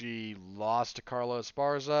 Then she lost to Carla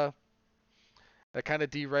Esparza. That kind of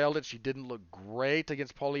derailed it. She didn't look great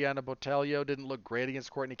against Poliana Botelho. Didn't look great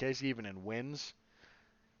against Courtney Casey, even in wins.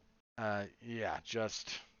 Yeah, she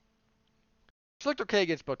looked okay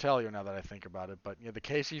against Botelho now that I think about it. But yeah, the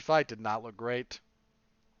Casey fight did not look great.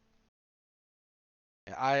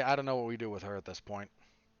 I don't know what we do with her at this point.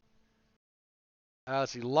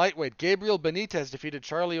 Let's see, lightweight. Gabriel Benitez defeated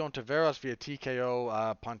Charlie Ontiveros via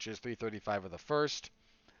TKO punches, 335 of the first.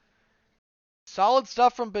 Solid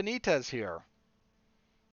stuff from Benitez here.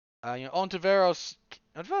 Ontiveros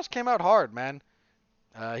came out hard, man.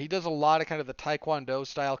 He does a lot of kind of the Taekwondo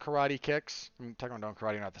style karate kicks. I mean, Taekwondo and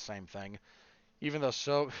karate are not the same thing. Even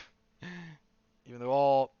though even though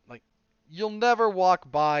all like, you'll never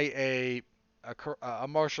walk by a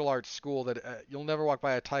martial arts school that you'll never walk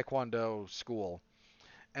by a Taekwondo school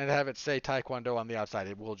and have it say Taekwondo on the outside.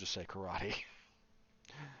 It will just say karate,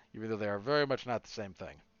 even though they are very much not the same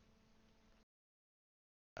thing.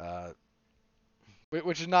 Uh,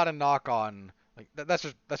 which is not a knock on like that's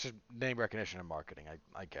just name recognition and marketing.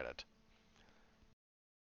 I get it.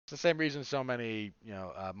 It's the same reason so many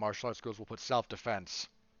martial arts schools will put self-defense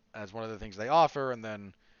as one of the things they offer, and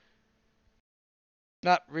then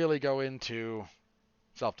not really go into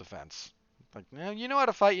self-defense. Like, you know how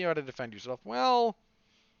to fight, you know how to defend yourself. Well,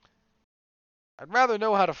 I'd rather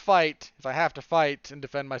know how to fight if I have to fight and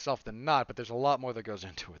defend myself than not, but there's a lot more that goes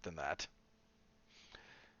into it than that.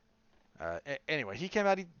 Anyway, he came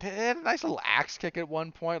out, he had a nice little axe kick at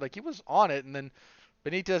one point. Like, he was on it, and then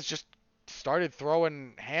Benitez just started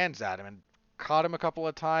throwing hands at him and caught him a couple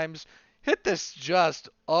of times. Hit this just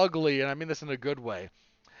ugly, and I mean this in a good way.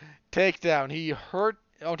 Takedown. He hurt.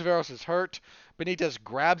 Ontiveros is hurt. Benitez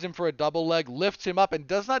grabs him for a double leg, lifts him up, and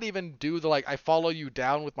does not even do the I follow you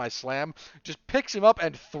down with my slam. Just picks him up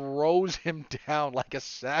and throws him down like a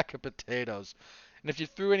sack of potatoes. And if you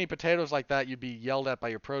threw any potatoes like that, you'd be yelled at by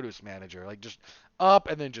your produce manager. Like, just up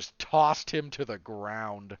and then just tossed him to the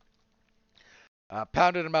ground.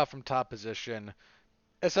 Pounded him out from top position.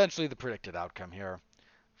 Essentially the predicted outcome here.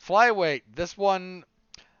 Flyweight. This one,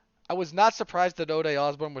 I was not surprised that Ode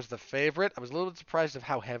Osborne was the favorite. I was a little bit surprised of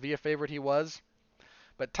how heavy a favorite he was.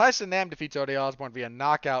 But Tyson Nam defeats Ode Osborne via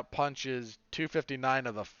knockout punches, 259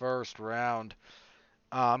 of the first round.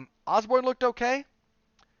 Osborne looked okay,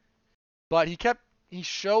 but he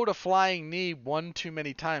showed a flying knee one too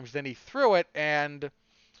many times. Then he threw it, and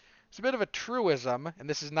it's a bit of a truism, and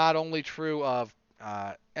this is not only true of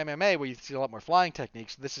MMA, where you see a lot more flying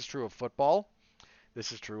techniques. This is true of football.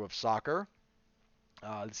 This is true of soccer.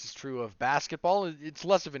 This is true of basketball. It's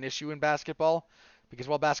less of an issue in basketball because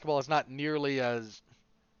while basketball is not nearly as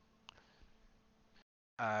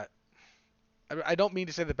I don't mean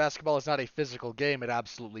to say that basketball is not a physical game. It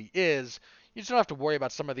absolutely is. You just don't have to worry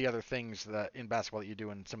about some of the other things that in basketball that you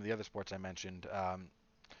do in some of the other sports I mentioned.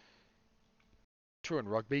 True in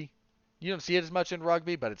rugby. You don't see it as much in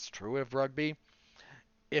rugby, but it's true of rugby.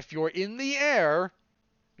 If you're in the air,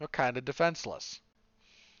 you're kind of defenseless.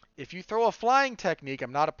 If you throw a flying technique,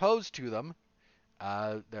 I'm not opposed to them.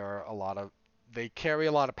 They carry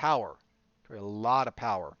a lot of power.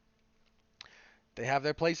 They have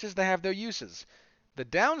their places, they have their uses. The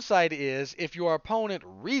downside is if your opponent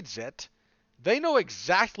reads it, they know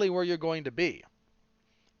exactly where you're going to be.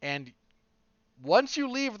 And once you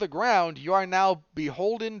leave the ground, you are now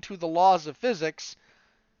beholden to the laws of physics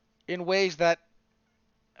in ways that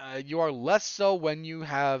you are less so when you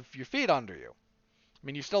have your feet under you. I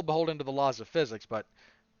mean, you're still beholden to the laws of physics, but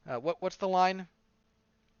what's the line?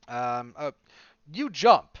 You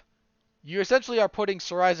jump. You essentially are putting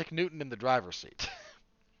Sir Isaac Newton in the driver's seat.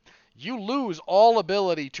 You lose all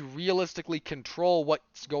ability to realistically control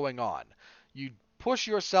what's going on. You push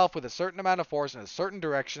yourself with a certain amount of force in a certain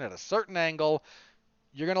direction at a certain angle.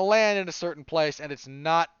 You're going to land in a certain place, and it's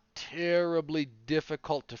not terribly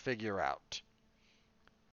difficult to figure out.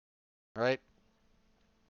 Right?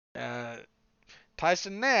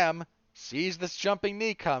 Tyson Nam sees this jumping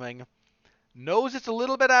knee coming, knows it's a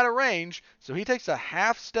little bit out of range, so he takes a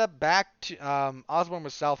half step back to Osborne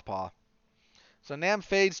with southpaw. So Nam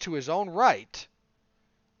fades to his own right,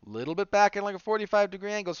 a little bit back in like a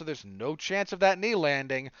 45-degree angle, so there's no chance of that knee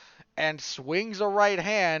landing, and swings a right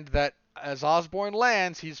hand that, as Osborne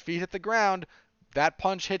lands, his feet hit the ground, that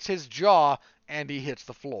punch hits his jaw, and he hits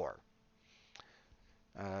the floor.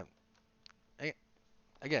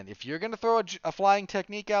 Again, if you're going to throw a flying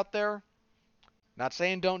technique out there, not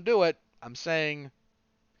saying don't do it, I'm saying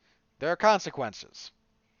there are consequences.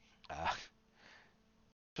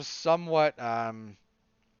 Just somewhat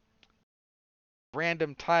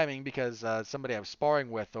random timing because somebody I was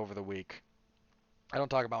sparring with over the week. I don't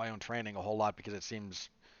talk about my own training a whole lot because it seems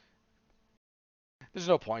there's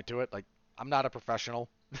no point to it. Like, I'm not a professional.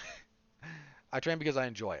 I train because I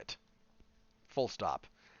enjoy it. Full stop.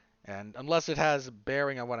 And unless it has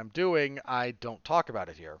bearing on what I'm doing, I don't talk about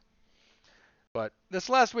it here. But this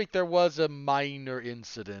last week there was a minor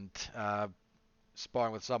incident.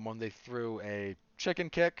 Sparring with someone, they threw a chicken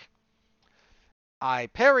kick. I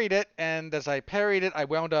parried it, and as I parried it, I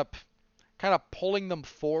wound up kind of pulling them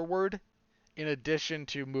forward in addition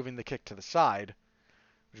to moving the kick to the side,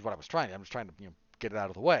 which is what I was trying to. I was trying to get it out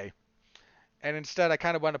of the way. And instead, I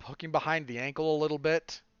kind of wound up hooking behind the ankle a little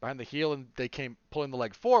bit, behind the heel, and they came pulling the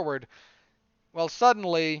leg forward. Well,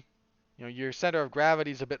 suddenly, your center of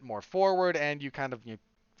gravity is a bit more forward, and you kind of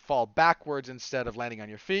fall backwards instead of landing on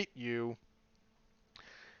your feet. You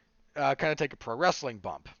kind of take a pro wrestling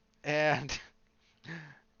bump. And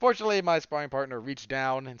fortunately, my sparring partner reached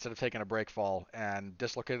down instead of taking a break fall and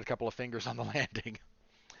dislocated a couple of fingers on the landing.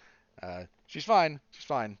 She's fine,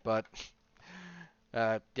 but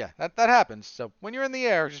yeah, that happens. So when you're in the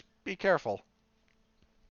air, just be careful.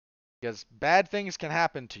 Because bad things can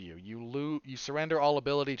happen to you. You surrender all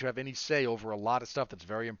ability to have any say over a lot of stuff that's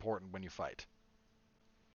very important when you fight.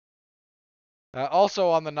 Also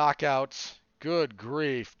on the knockouts, good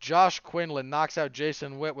grief. Josh Quinlan knocks out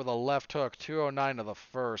Jason Witt with a left hook, 209 of the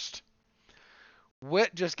first.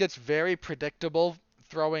 Witt just gets very predictable,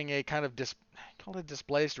 throwing a kind of called it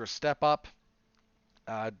displaced or a step up.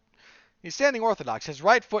 He's standing orthodox. His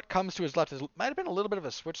right foot comes to his left. There might have been a little bit of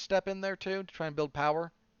a switch step in there too to try and build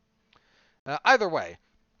power. Either way,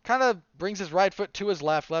 kind of brings his right foot to his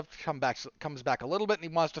left. Left comes back a little bit, and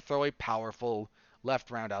he wants to throw a powerful left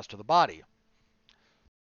roundhouse to the body,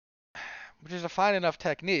 which is a fine enough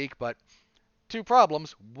technique, but two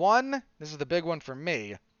problems. One, this is the big one for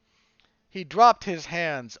me, he dropped his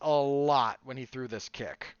hands a lot when he threw this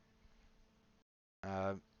kick.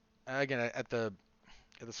 Again, at the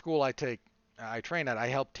school I train at, I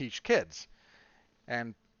help teach kids,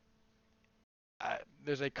 and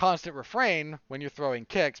there's a constant refrain when you're throwing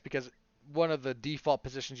kicks because one of the default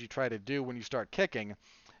positions you try to do when you start kicking,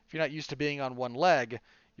 if you're not used to being on one leg,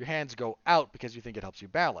 your hands go out because you think it helps you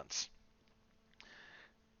balance.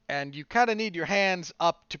 And you kind of need your hands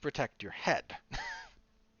up to protect your head.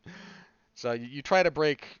 So you try to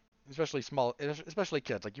break, especially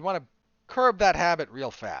kids. Like, you want to curb that habit real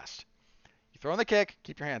fast. You throw in the kick,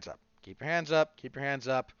 keep your hands up. Keep your hands up, keep your hands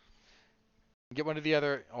up. Get one to the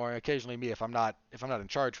other, or occasionally me if I'm not in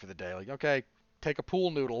charge for the day. Like, okay, take a pool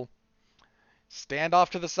noodle, stand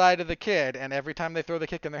off to the side of the kid, and every time they throw the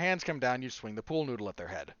kick and their hands come down, you swing the pool noodle at their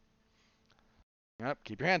head. Yep,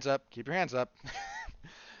 keep your hands up, keep your hands up.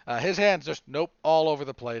 His hands just, nope, all over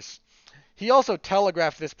the place. He also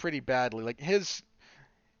telegraphed this pretty badly. Like, his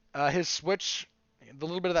switch, the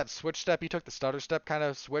little bit of that switch step he took, the stutter step kind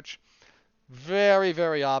of switch, very,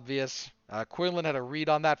 very obvious. Quinlan had a read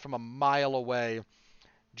on that from a mile away.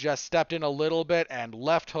 Just stepped in a little bit and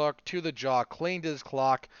left hook to the jaw, cleaned his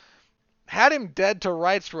clock, had him dead to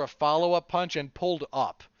rights for a follow-up punch and pulled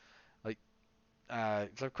up. Like,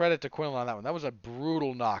 so credit to Quinlan on that one. That was a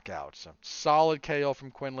brutal knockout. So solid KO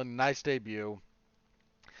from Quinlan. Nice debut.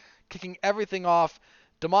 Kicking everything off,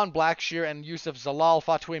 Damon Blackshear and Yusuf Zalal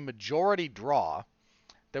fought to a majority draw.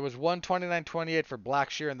 There was one 29-28 for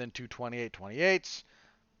Blackshear and then two 28-28s.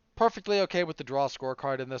 Perfectly okay with the draw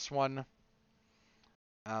scorecard in this one.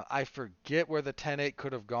 I forget where the 10-8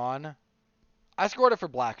 could have gone. I scored it for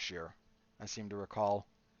Blackshear, I seem to recall.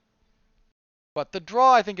 But the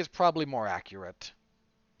draw, I think, is probably more accurate.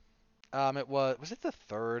 Was it the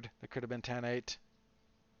third that could have been 10-8?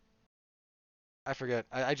 I forget.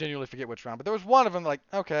 I genuinely forget which round. But there was one of them, like,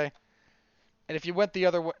 okay. And if you went the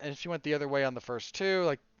other way on the first two,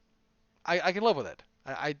 like, I can live with it.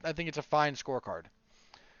 I think it's a fine scorecard.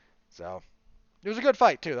 So it was a good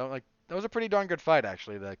fight too. That was a pretty darn good fight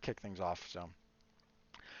actually to kick things off. So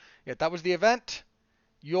yeah, that was the event.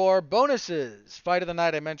 Your bonuses: fight of the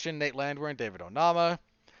night, I mentioned Nate Landwehr and David Onama.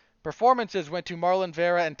 Performances went to Marlon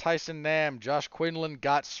Vera and Tyson Nam. Josh Quinlan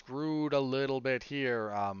got screwed a little bit here.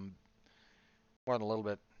 More than a little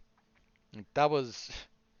bit. That was.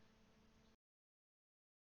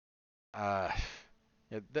 Yeah,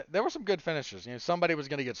 there were some good finishes. Somebody was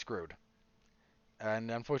going to get screwed. and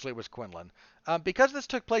unfortunately it was Quinlan. Because this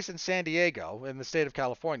took place in San Diego, in the state of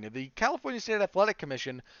California, the California State Athletic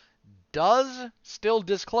Commission does still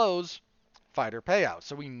disclose fighter payouts,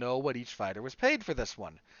 so we know what each fighter was paid for this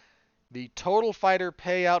one. The total fighter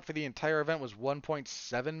payout for the entire event was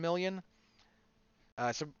 1.7 million.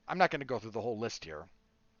 So I'm not going to go through the whole list here.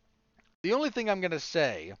 The only thing I'm going to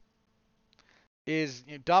say is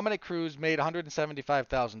Dominick Cruz made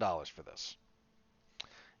 $175,000 for this.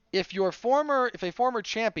 If a former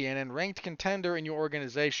champion and ranked contender in your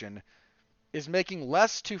organization is making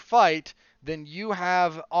less to fight than you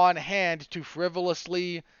have on hand to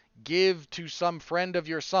frivolously give to some friend of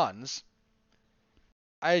your son's,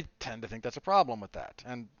 I tend to think that's a problem with that.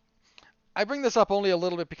 And I bring this up only a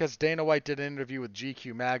little bit because Dana White did an interview with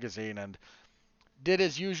GQ magazine and did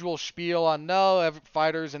his usual spiel on no,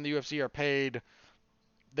 fighters in the UFC are paid,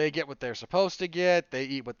 they get what they're supposed to get, they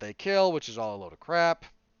eat what they kill, which is all a load of crap.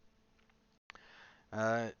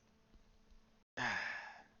 And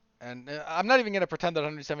I'm not even going to pretend that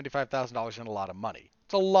 $175,000 isn't a lot of money.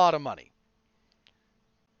 It's a lot of money.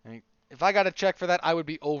 I mean, if I got a check for that, I would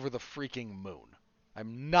be over the freaking moon.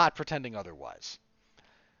 I'm not pretending otherwise.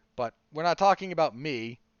 But we're not talking about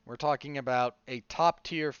me. We're talking about a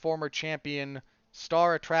top-tier former champion,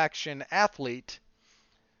 star attraction athlete.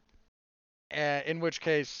 In which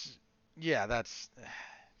case, yeah, it's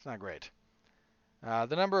not great.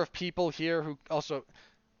 The number of people here who also...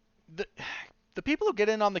 The people who get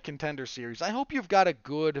in on the Contender Series, I hope you've got a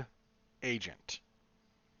good agent.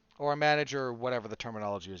 Or a manager, or whatever the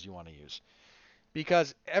terminology is you want to use.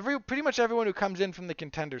 Because pretty much everyone who comes in from the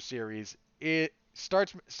Contender Series, it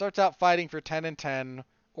starts out fighting for 10-10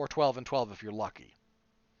 or 12-12 if you're lucky.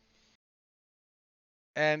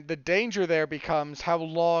 And the danger there becomes how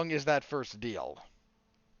long is that first deal?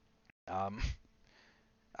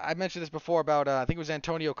 I mentioned this before about I think it was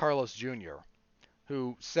Antonio Carlos Jr.,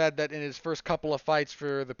 who said that in his first couple of fights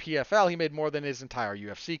for the PFL he made more than his entire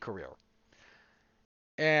UFC career.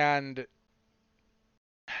 And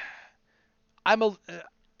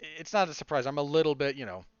it's not a surprise. I'm a little bit,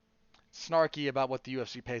 snarky about what the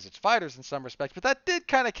UFC pays its fighters in some respects, but that did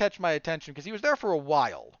kind of catch my attention because he was there for a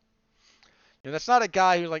while. That's not a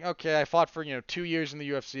guy who's like, okay, I fought for 2 years in the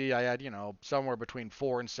UFC. I had somewhere between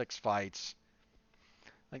 4 and 6 fights.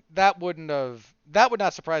 Like that would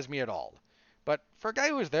not surprise me at all. But for a guy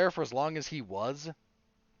who was there for as long as he was,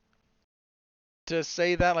 to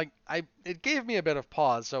say that, it gave me a bit of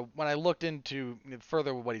pause. So when I looked into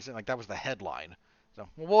further what he said, that was the headline. So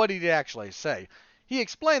what did he actually say? He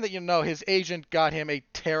explained that, his agent got him a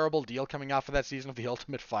terrible deal coming off of that season of The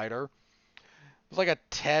Ultimate Fighter. It was like a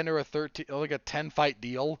 10 or a 13, like a 10 fight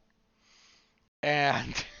deal.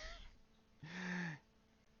 And,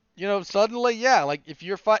 suddenly, yeah, if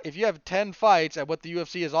you have 10 fights at what the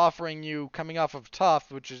UFC is offering you coming off of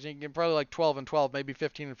Tough, which is probably 12-12, maybe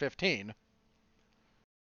 15-15.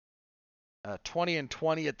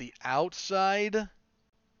 20-20 at the outside,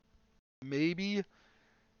 maybe.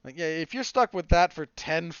 If you're stuck with that for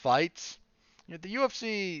 10 fights, the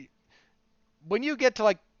UFC, when you get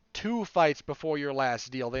to 2 fights before your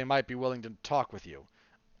last deal, they might be willing to talk with you.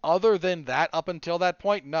 Other than that, up until that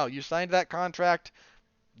point, no, you signed that contract,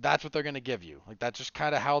 that's what they're going to give you. That's just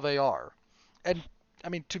kind of how they are. And,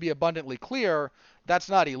 to be abundantly clear, that's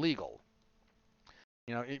not illegal.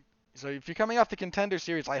 So if you're coming off the Contender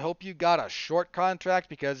Series, I hope you got a short contract,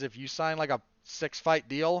 because if you sign a 6-fight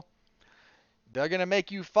deal, they're going to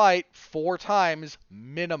make you fight 4 times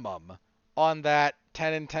minimum on that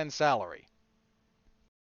 10-10 salary.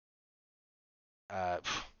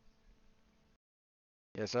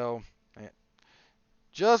 So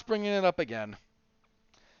just bringing it up again.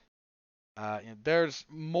 There's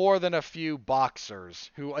more than a few boxers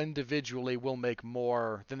who individually will make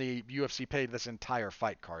more than the UFC paid this entire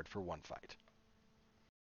fight card for one fight.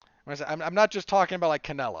 When I say, I'm not just talking about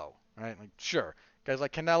Canelo, right? Sure, guys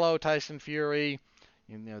like Canelo, Tyson Fury,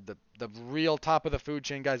 the real top of the food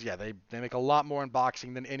chain guys, yeah, they make a lot more in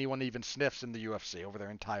boxing than anyone even sniffs in the UFC over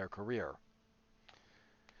their entire career.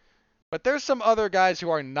 But there's some other guys who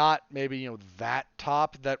are not maybe that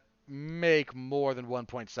top that make more than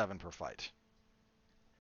 1.7 per fight.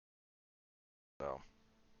 So,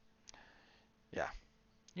 yeah.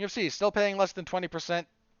 UFC is still paying less than 20%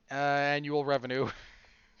 annual revenue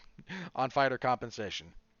on fighter compensation.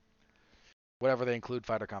 Whatever they include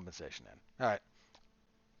fighter compensation in. All right.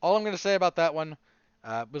 All I'm going to say about that one,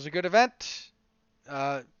 was a good event.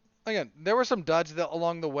 Again, there were some duds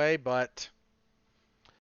along the way, but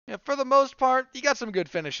for the most part, you got some good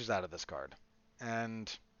finishes out of this card.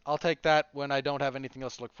 And I'll take that when I don't have anything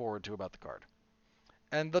else to look forward to about the card.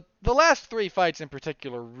 And the last 3 fights in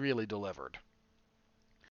particular really delivered.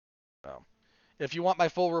 So, if you want my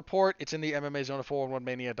full report, it's in the MMA Zone of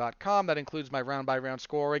 411mania.com. That includes my round-by-round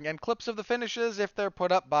scoring and clips of the finishes if they're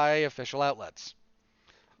put up by official outlets.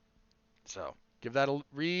 So, give that a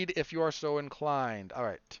read if you are so inclined. All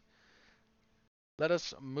right. Let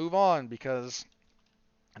us move on because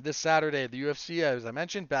this Saturday, the UFC, as I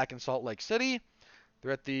mentioned, back in Salt Lake City.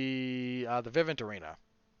 They're at the Vivint Arena,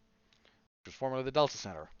 which was formerly the Delta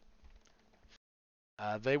Center.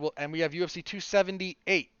 And we have UFC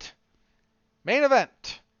 278 main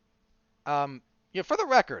event. For the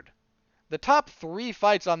record, the top 3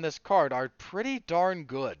 fights on this card are pretty darn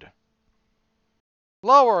good.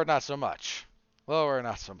 Lower, not so much.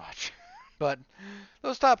 But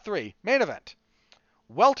those top 3 main event.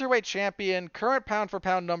 Welterweight champion, current pound for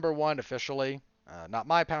pound number 1 officially. Not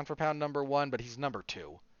my pound for pound number 1, but he's number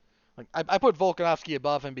 2. Like I put Volkanovski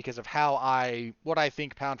above him because of what I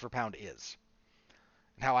think pound for pound is,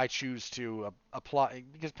 and how I choose to apply.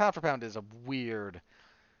 Because pound for pound is a weird.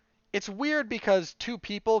 It's weird because 2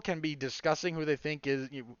 people can be discussing who they think is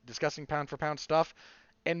discussing pound for pound stuff,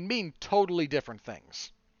 and mean totally different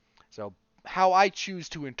things. So how I choose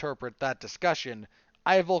to interpret that discussion,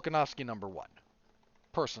 I have Volkanovski number 1,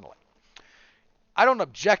 personally. I don't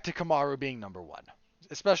object to Kamaru being number 1.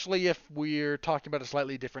 Especially if we're talking about a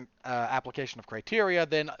slightly different application of criteria,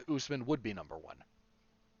 then Usman would be number 1.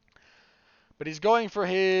 But he's going for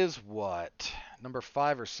his, number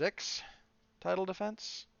 5 or 6 title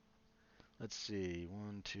defense? Let's see,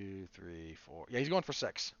 1, 2, 3, 4. Yeah, he's going for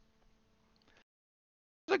 6.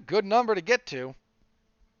 It's a good number to get to.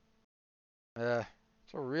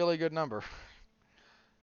 It's a really good number.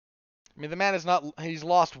 I mean, the man he's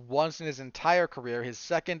lost once in his entire career, his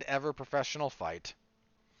 2nd ever professional fight.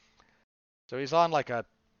 So he's on like a,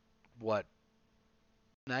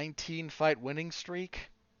 19-fight winning streak?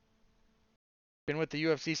 Been with the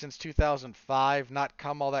UFC since 2005, not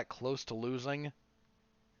come all that close to losing.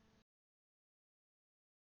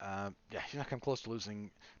 He's not come close to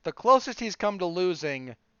losing. The closest he's come to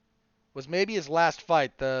losing was maybe his last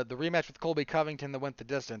fight, the rematch with Colby Covington that went the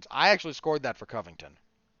distance. I actually scored that for Covington.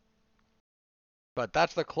 But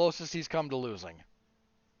that's the closest he's come to losing.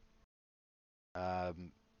 The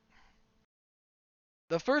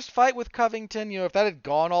first fight with Covington, if that had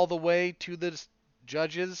gone all the way to the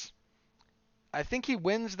judges, I think he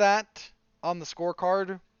wins that on the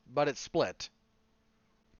scorecard, but it's split.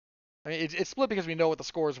 I mean, it's split because we know what the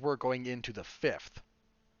scores were going into the 5th.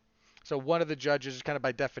 So one of the judges, kind of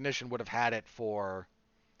by definition, would have had it for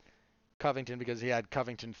Covington because he had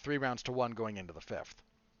Covington 3 rounds to 1 going into the 5th.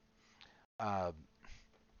 But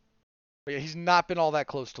yeah, he's not been all that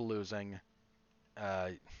close to losing.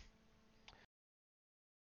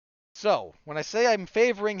 So, when I say I'm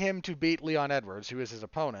favoring him to beat Leon Edwards, who is his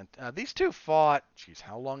opponent, these 2 fought,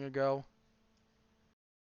 how long ago?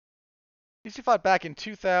 These 2 fought back in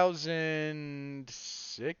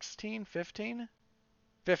 2016, 15?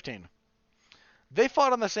 15. They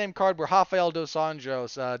fought on the same card where Rafael dos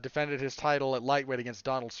Anjos defended his title at lightweight against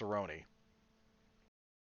Donald Cerrone.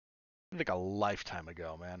 Like a lifetime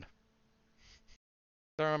ago, man.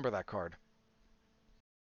 I remember that card.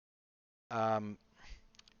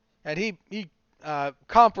 And he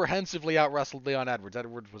comprehensively out-wrestled Leon Edwards.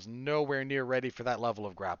 Edwards was nowhere near ready for that level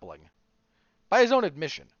of grappling. By his own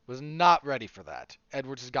admission, was not ready for that.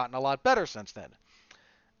 Edwards has gotten a lot better since then,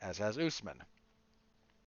 as has Usman.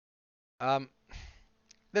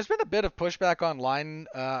 There's been a bit of pushback online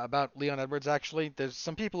about Leon Edwards, actually. There's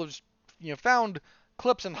some people who've found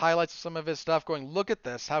clips and highlights of some of his stuff going, look at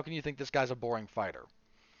this, how can you think this guy's a boring fighter?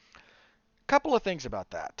 Couple of things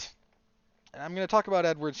about that. And I'm going to talk about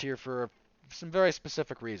Edwards here for some very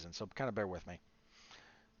specific reasons, so kind of bear with me.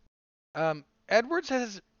 Edwards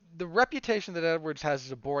has... The reputation that Edwards has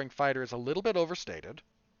as a boring fighter is a little bit overstated.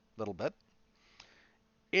 A little bit.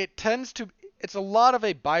 It's a lot of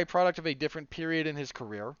a byproduct of a different period in his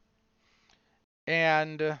career.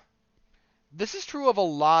 And this is true of a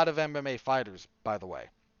lot of MMA fighters, by the way.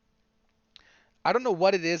 I don't know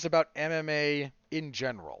what it is about MMA in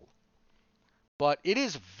general, but it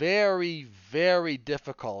is very, very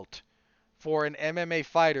difficult for an MMA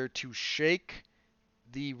fighter to shake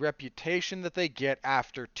the reputation that they get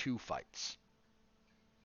after 2 fights.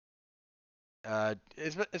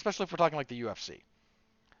 Especially if we're talking like the UFC.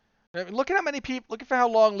 I mean, look at how many people... Look at how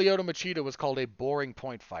long Lyoto Machida was called a boring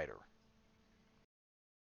point fighter.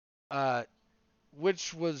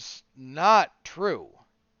 Which was not true.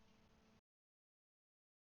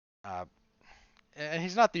 And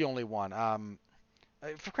he's not the only one.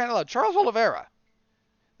 For crying out loud, Charles Oliveira.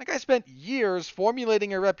 That guy spent years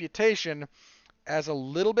formulating a reputation as a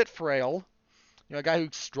little bit frail, a guy who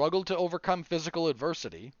struggled to overcome physical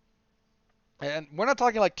adversity. And we're not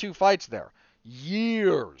talking like 2 fights there.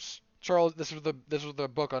 Years. This was the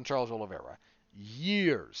book on Charles Oliveira.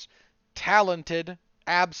 Years. Talented,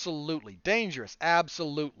 absolutely. Dangerous,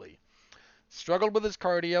 absolutely. Struggled with his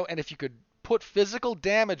cardio, and if you could put physical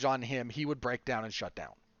damage on him, he would break down and shut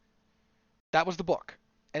down. That was the book.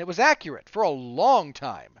 And it was accurate for a long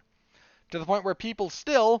time. To the point where people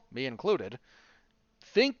still, me included,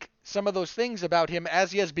 think some of those things about him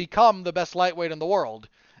as he has become the best lightweight in the world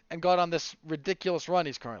and got on this ridiculous run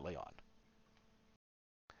he's currently on.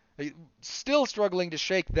 Still struggling to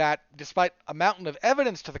shake that despite a mountain of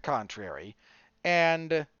evidence to the contrary.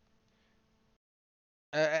 And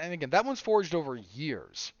again, that one's forged over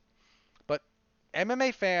years. But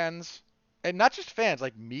MMA fans, and not just fans,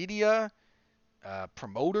 like media,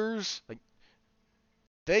 promoters, like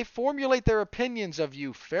they formulate their opinions of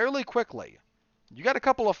you fairly quickly. You got a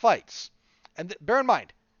couple of fights. And bear in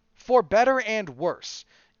mind, for better and worse,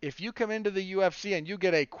 if you come into the UFC and you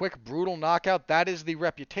get a quick, brutal knockout, that is the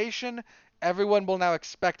reputation. Everyone will now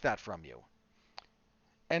expect that from you.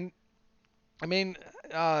 And, I mean,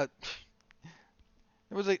 there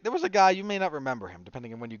was a guy, you may not remember him,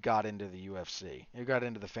 depending on when you got into the UFC. You got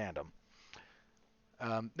into the fandom.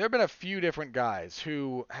 There have been a few different guys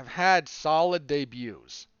who have had solid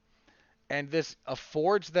debuts, and this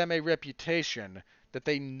affords them a reputation that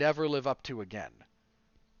they never live up to again.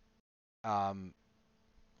 Um,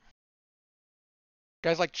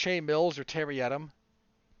 Guys like Che Mills or Terry Edom,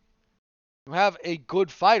 who have a good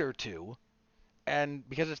fight or two, and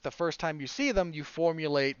because it's the first time you see them, you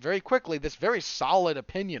formulate very quickly this very solid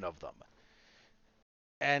opinion of them.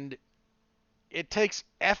 And it takes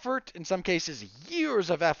effort, in some cases years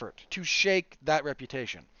of effort, to shake that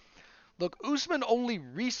reputation. Look, Usman only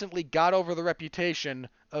recently got over the reputation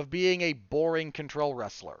of being a boring control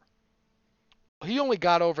wrestler. He only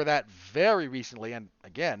got over that very recently, and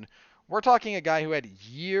again, we're talking a guy who had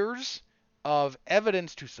years of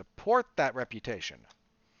evidence to support that reputation.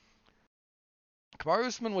 Kamaru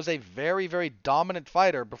Usman was a very, very dominant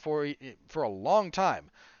fighter for a long time.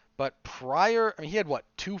 But prior, I mean, he had what,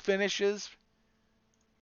 2 finishes?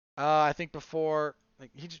 I think before,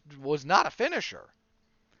 like, he just was not a finisher.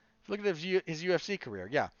 If you look at his UFC career,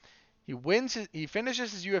 yeah. He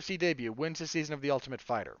finishes his UFC debut, wins his season of The Ultimate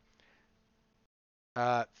Fighter.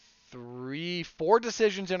 4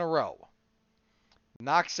 decisions in a row.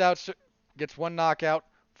 Knocks out, gets 1 knockout,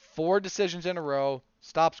 4 decisions in a row,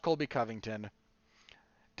 stops Colby Covington.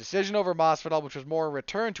 Decision over Masvidal, which was more a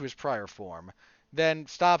return to his prior form. Then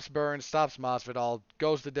stops Burns, stops Masvidal,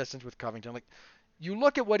 goes the distance with Covington. Like, you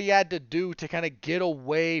look at what he had to do to kind of get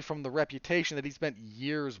away from the reputation that he spent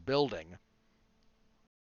years building.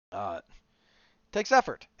 Takes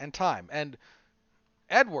effort and time. And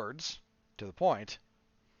Edwards, to the point,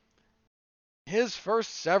 his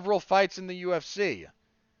first several fights in the UFC,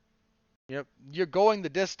 you're going the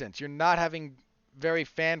distance. You're not having very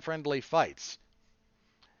fan-friendly fights.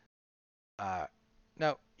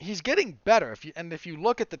 Now, he's getting better. If you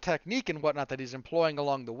look at the technique and whatnot that he's employing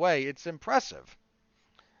along the way, it's impressive.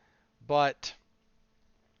 But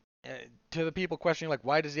to the people questioning, like,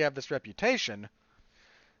 why does he have this reputation?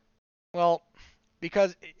 Well,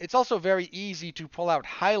 because it's also very easy to pull out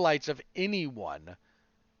highlights of anyone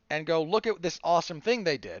and go, look at this awesome thing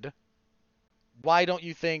they did. Why do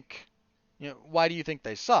you think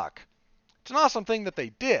they suck? It's an awesome thing that they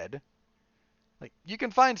did. Like, you can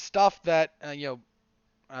find stuff that,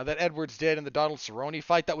 that Edwards did in the Donald Cerrone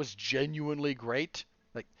fight that was genuinely great.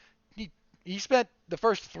 Like, he spent the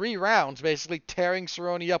first 3 rounds basically tearing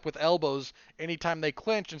Cerrone up with elbows anytime they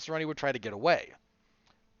clinched, and Cerrone would try to get away.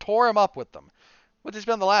 Tore him up with them. What did he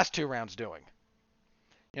spend the last 2 rounds doing?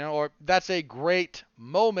 Or that's a great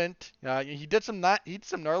moment. He did some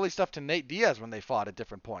gnarly stuff to Nate Diaz when they fought at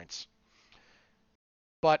different points.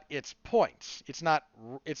 But it's points. It's not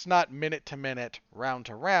minute to minute, round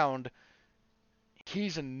to round.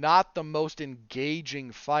 He's not the most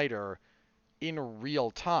engaging fighter in real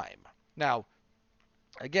time. Now,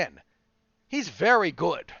 again, he's very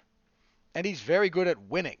good. And he's very good at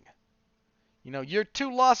winning. Your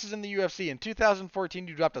 2 losses in the UFC. In 2014,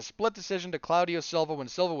 you dropped a split decision to Claudio Silva when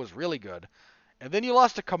Silva was really good. And then you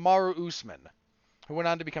lost to Kamaru Usman, who went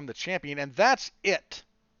on to become the champion. And that's it.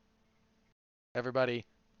 Everybody.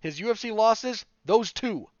 His UFC losses, those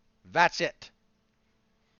 2. That's it.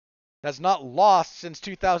 Has not lost since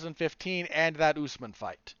 2015 and that Usman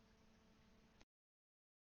fight.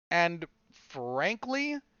 And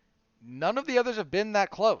frankly, none of the others have been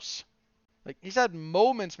that close. Like, he's had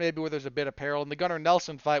moments maybe where there's a bit of peril, and the Gunnar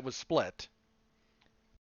Nelson fight was split.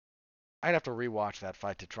 I'd have to rewatch that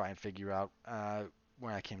fight to try and figure out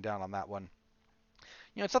where I came down on that one.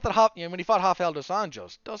 It's not that when he fought Rafael dos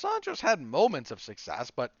Anjos had moments of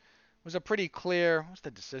success, but it was a pretty clear. What's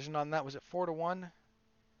the decision on that? Was it 4-1?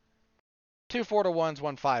 Two 4-1s,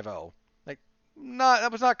 one 5-0. Like,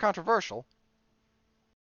 that was not controversial.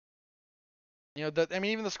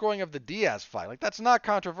 Even the scoring of the Diaz fight, like that's not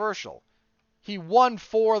controversial. He won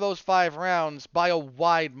 4 of those 5 rounds by a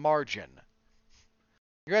wide margin.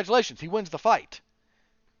 Congratulations, he wins the fight.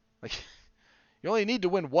 Like, you only need to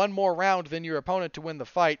win 1 more round than your opponent to win the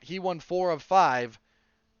fight. He won 4 of 5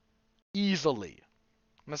 easily.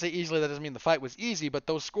 When I say easily, that doesn't mean the fight was easy, but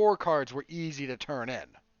those scorecards were easy to turn in.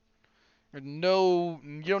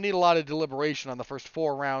 You don't need a lot of deliberation on the first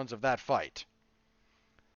 4 rounds of that fight.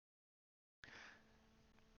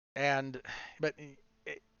 But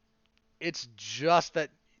it's just that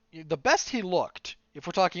the best he looked, if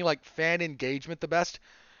we're talking like fan engagement, the best,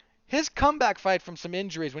 his comeback fight from some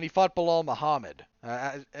injuries when he fought Belal Muhammad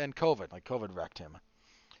and COVID, like COVID wrecked him.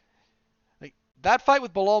 Like that fight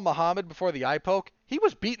with Belal Muhammad before the eye poke, he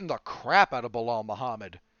was beating the crap out of Belal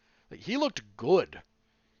Muhammad. Like he looked good.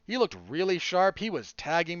 He looked really sharp. He was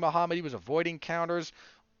tagging Muhammad. He was avoiding counters,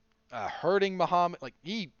 hurting Muhammad. Like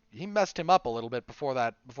he messed him up a little bit before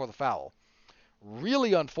the foul.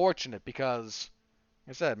 Really unfortunate because,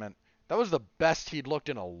 like I said, man, that was the best he'd looked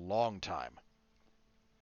in a long time.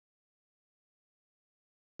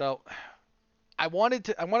 So I want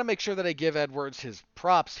to make sure that I give Edwards his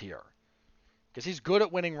props here because he's good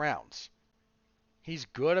at winning rounds. He's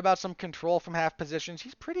good about some control from half positions.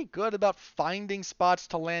 He's pretty good about finding spots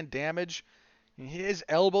to land damage. His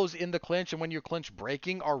elbows in the clinch and when you're clinch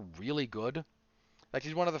breaking are really good. Like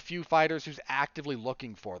he's one of the few fighters who's actively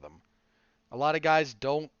looking for them. A lot of guys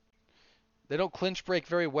don't clinch break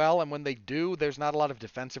very well, and when they do, there's not a lot of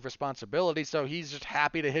defensive responsibility, so he's just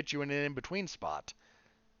happy to hit you in an in-between spot.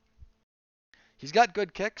 He's got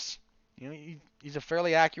good kicks. He's a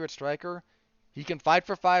fairly accurate striker. He can fight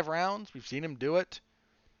for 5 rounds. We've seen him do it.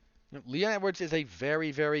 Leon Edwards is a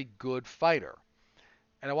very, very good fighter.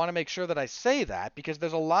 And I want to make sure that I say that because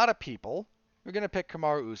there's a lot of people who are going to pick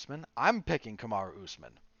Kamaru Usman. I'm picking Kamaru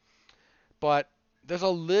Usman. But there's a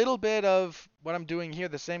little bit of what I'm doing here,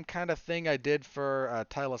 the same kind of thing I did for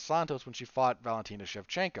Taila Santos when she fought Valentina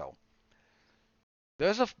Shevchenko.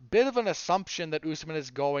 There's a bit of an assumption that Usman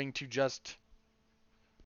is going to just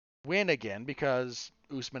win again because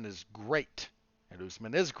Usman is great. And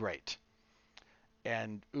Usman is great.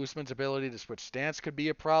 And Usman's ability to switch stance could be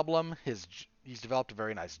a problem. He's developed a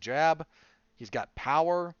very nice jab. He's got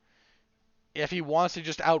power. If he wants to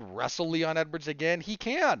just out-wrestle Leon Edwards again, he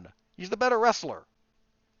can. He's the better wrestler.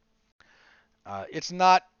 There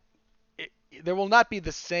will not be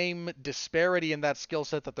the same disparity in that skill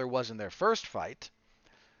set that there was in their first fight.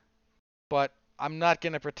 But I'm not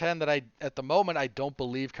going to pretend that at the moment, I don't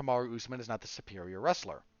believe Kamaru Usman is not the superior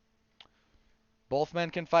wrestler. Both men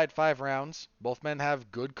can fight 5 rounds. Both men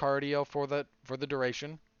have good cardio for the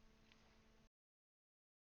duration.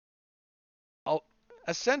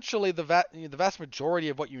 Essentially, the vast majority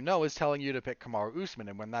of what you know is telling you to pick Kamaru Usman,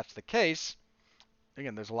 and when that's the case,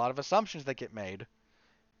 again, there's a lot of assumptions that get made,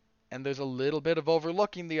 and there's a little bit of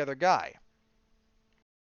overlooking the other guy.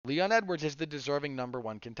 Leon Edwards is the deserving number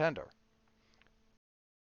 1 contender.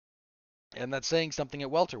 And that's saying something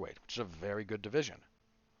at welterweight, which is a very good division.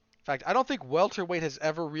 In fact, I don't think welterweight has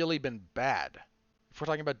ever really been bad, if we're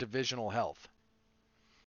talking about divisional health.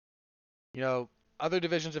 Other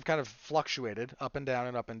divisions have kind of fluctuated up and down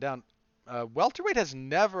and up and down. Welterweight has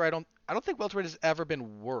never, I don't think welterweight has ever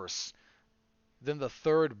been worse than the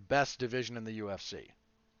 3rd best division in the UFC.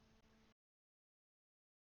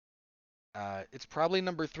 It's probably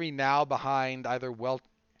number 3 now behind either it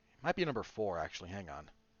might be number 4 actually, hang on.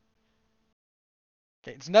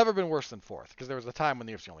 Okay, it's never been worse than 4th, because there was a time when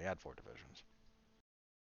the UFC only had 4 divisions.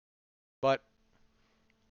 But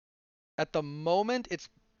at the moment,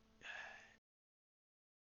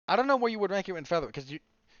 I don't know where you would rank it in featherweight, because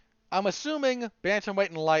I'm assuming bantamweight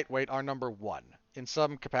and lightweight are number 1 in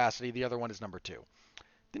some capacity. The other one is number 2.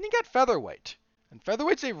 Then you got featherweight, and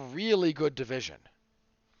featherweight's a really good division.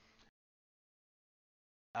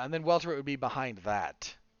 And then welterweight would be behind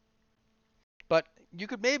that. But you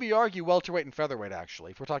could maybe argue welterweight and featherweight,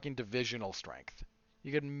 actually, if we're talking divisional strength.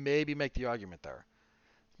 You could maybe make the argument there.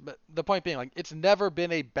 But the point being, like, it's never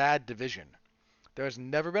been a bad division. There has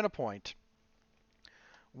never been a point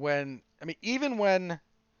even when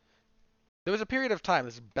there was a period of time,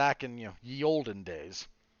 this is back in, ye olden days,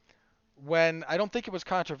 when I don't think it was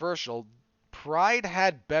controversial, Pride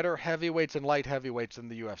had better heavyweights and light heavyweights than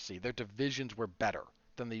the UFC. Their divisions were better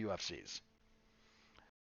than the UFC's.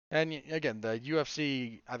 And again, the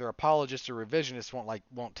UFC, either apologists or revisionists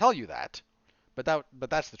won't tell you that. but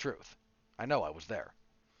that's the truth. I know I was there.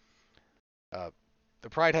 The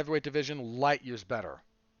Pride heavyweight division, light years better.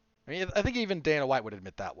 I mean, I think even Dana White would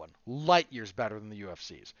admit that one. Light years better than the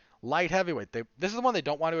UFC's. Light heavyweight. This is the one they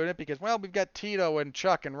don't want to admit because, well, we've got Tito and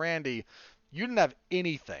Chuck and Randy. You didn't have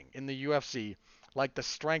anything in the UFC like the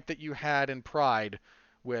strength that you had in Pride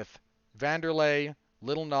with Vanderlei,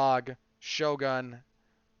 Little Nog, Shogun,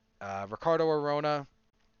 Ricardo Arona,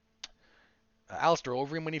 Alistair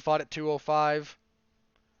Overeem when he fought at 205.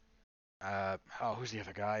 Who's the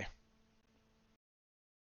other guy?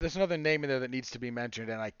 There's another name in there that needs to be mentioned,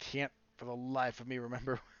 and I can't for the life of me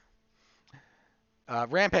remember.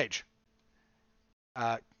 Rampage.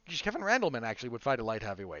 Kevin Randleman actually would fight a light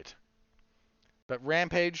heavyweight. But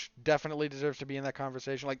Rampage definitely deserves to be in that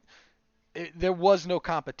conversation. Like, there was no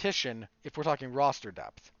competition if we're talking roster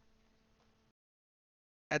depth.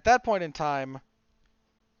 At that point in time,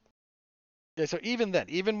 yeah, so even then,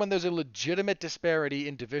 even when there's a legitimate disparity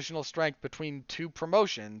in divisional strength between two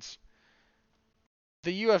promotions,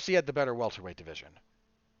 the UFC had the better welterweight division.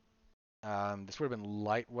 This would have been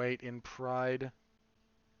lightweight in Pride.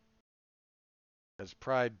 Because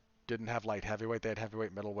Pride didn't have light heavyweight. They had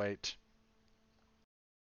heavyweight, middleweight,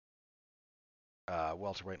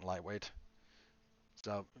 welterweight, and lightweight.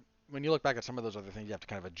 So when you look back at some of those other things, you have to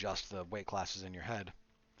kind of adjust the weight classes in your head.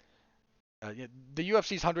 The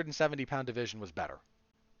UFC's 170-pound division was better.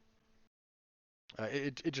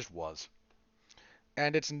 It just was.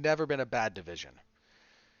 And it's never been a bad division.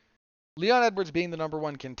 Leon Edwards being the number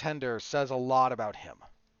one contender says a lot about him.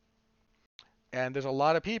 And there's a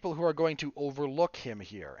lot of people who are going to overlook him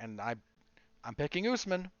here. And I'm picking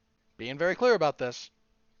Usman. Being very clear about this.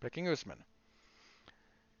 Picking Usman.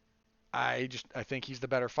 I think he's the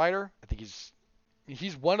better fighter. I think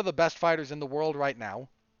he's one of the best fighters in the world right now.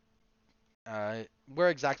 Where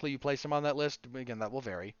exactly you place him on that list, again, that will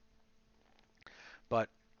vary. But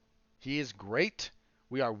he is great.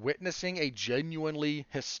 We are witnessing a genuinely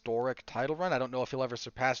historic title run. I don't know if he'll ever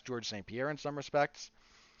surpass George St. Pierre in some respects.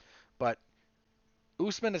 But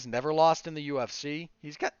Usman has never lost in the UFC.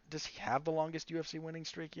 Does he have the longest UFC winning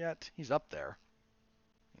streak yet? He's up there.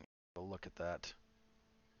 Look at that.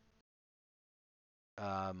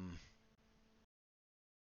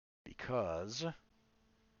 Because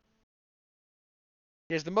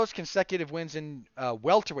he has the most consecutive wins in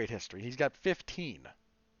welterweight history. He's got 15.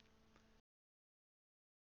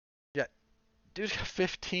 Yeah, dude's got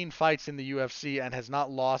 15 fights in the UFC and has not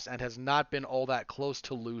lost and has not been all that close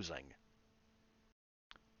to losing.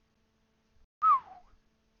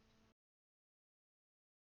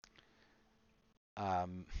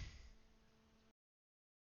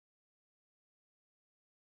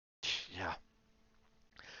 Yeah.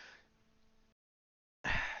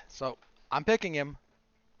 So I'm picking him.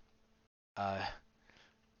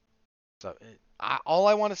 All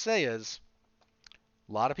I want to say is,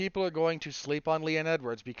 a lot of people are going to sleep on Leon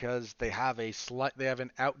Edwards because they have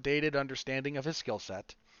an outdated understanding of his skill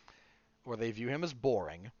set, or they view him as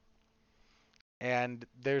boring. And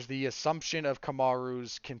there's the assumption of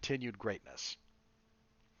Kamaru's continued greatness.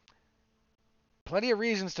 Plenty of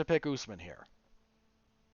reasons to pick Usman here.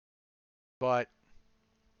 But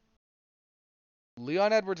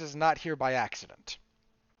Leon Edwards is not here by accident.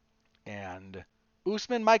 And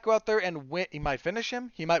Usman might go out there and win. He might finish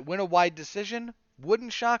him. He might win a wide decision.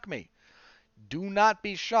 Wouldn't shock me. Do not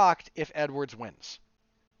be shocked if Edwards wins.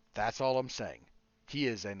 That's all I'm saying. He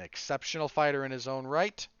is an exceptional fighter in his own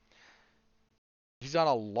right. He's on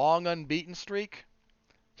a long unbeaten streak.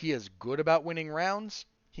 He is good about winning rounds.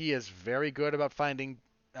 He is very good about finding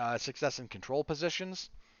success in control positions.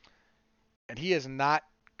 And he is not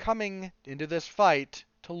coming into this fight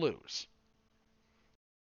to lose.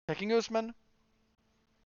 Picking Usman?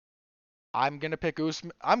 I'm going to pick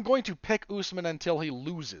Usman. I'm going to pick Usman until he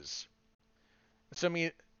loses. So, I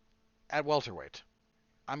mean, at welterweight.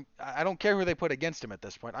 I don't care who they put against him at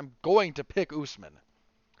this point. I'm going to pick Usman.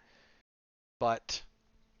 But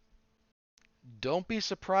don't be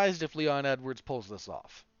surprised if Leon Edwards pulls this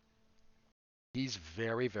off. He's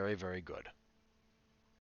very, very, very good.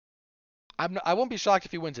 I won't be shocked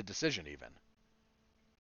if he wins a decision, even.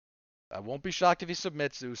 I won't be shocked if he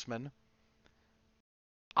submits Usman.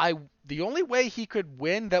 The only way he could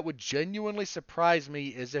win that would genuinely surprise me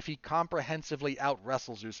is if he comprehensively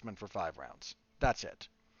out-wrestles Usman for 5 rounds. That's it.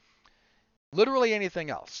 Literally anything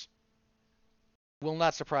else will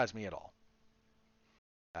not surprise me at all.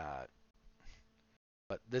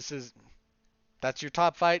 But that's your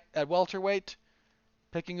top fight at welterweight.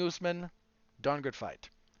 Picking Usman, darn good fight.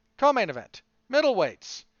 Co-main event,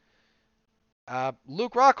 middleweights.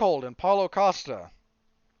 Luke Rockhold and Paulo Costa.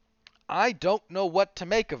 I don't know what to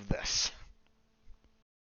make of this.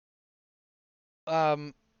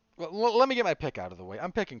 well, let me get my pick out of the way.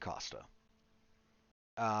 I'm picking Costa.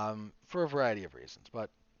 For a variety of reasons. But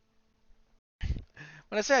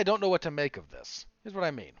when I say I don't know what to make of this, here's what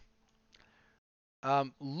I mean.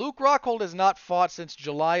 Luke Rockhold has not fought since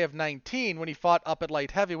July of 19 when he fought up at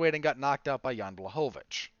light heavyweight and got knocked out by Jan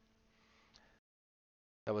Blachowicz.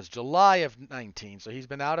 That was July of 19, so he's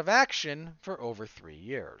been out of action for over 3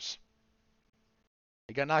 years.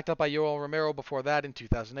 He got knocked out by Yoel Romero before that in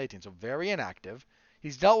 2018, so very inactive.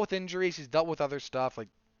 He's dealt with injuries, he's dealt with other stuff, like,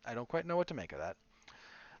 I don't quite know what to make of that.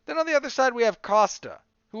 Then on the other side we have Costa,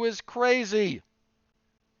 who is crazy.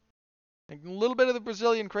 A little bit of the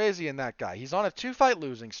Brazilian crazy in that guy. He's on a 2-fight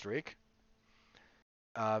losing streak.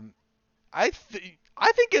 I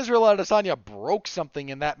think Israel Adesanya broke something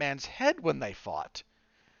in that man's head when they fought.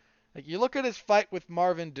 Like, you look at his fight with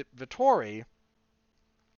Marvin Vettori,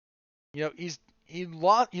 you know, he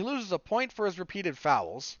loses a point for his repeated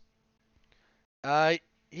fouls.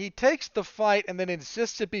 He takes the fight and then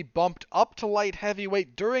insists it be bumped up to light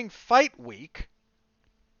heavyweight during fight week.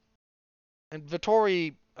 And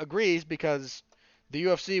Vettori agrees because the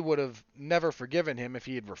UFC would have never forgiven him if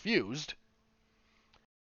he had refused.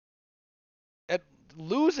 It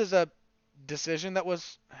loses a decision that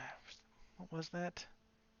was... What was that?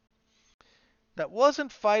 That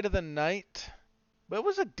wasn't fight of the night, but it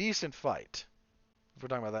was a decent fight. If we're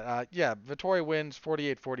talking about that. Yeah, Vettori wins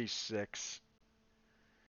 48-46.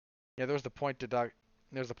 Yeah, there's the point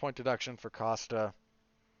deduction for Costa.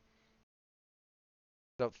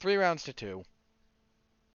 So 3 rounds to 2.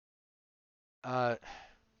 And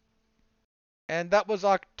that was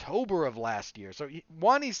October of last year. So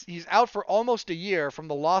he's out for almost a year from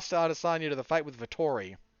the loss to Adesanya to the fight with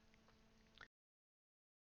Vettori.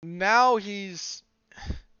 Now he's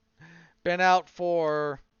been out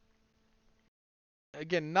for,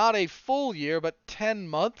 again, not a full year, but 10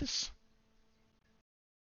 months.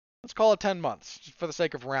 Let's call it 10 months, just for the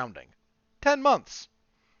sake of rounding. 10 months.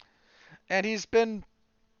 And he's been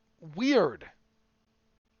weird.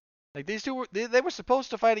 Like, these two they were supposed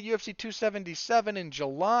to fight at UFC 277 in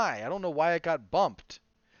July. I don't know why it got bumped.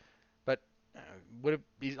 But would it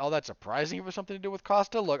be all that surprising if it was something to do with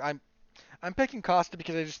Costa? Look, I'm picking Costa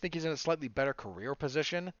because I just think he's in a slightly better career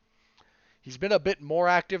position. He's been a bit more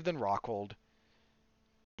active than Rockhold.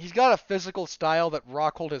 He's got a physical style that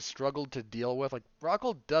Rockhold has struggled to deal with. Like,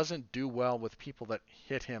 Rockhold doesn't do well with people that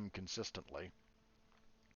hit him consistently.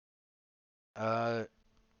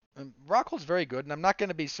 Rockhold's very good, and I'm not going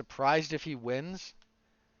to be surprised if he wins.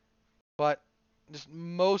 But just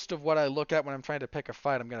most of what I look at when I'm trying to pick a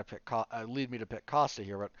fight, I'm going to pick lead me to pick Costa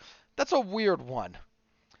here. But that's a weird one.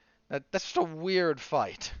 That's just a weird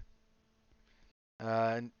fight.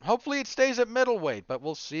 And hopefully it stays at middleweight, but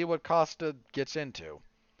we'll see what Costa gets into.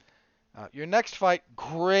 Your next fight,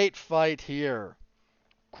 great fight here.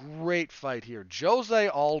 Great fight here. Jose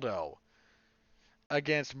Aldo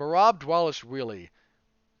against Merab Dvalishvili.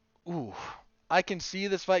 Ooh, I can see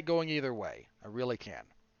this fight going either way. I really can.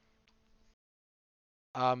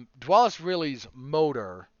 Dvalishvili's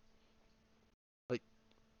motor, like,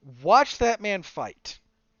 watch that man fight.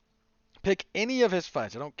 Pick any of his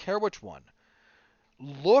fights. I don't care which one.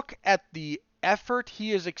 Look at the effort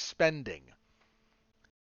he is expending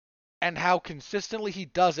and how consistently he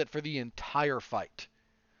does it for the entire fight.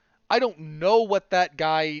 I don't know what that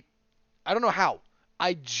guy... I don't know how.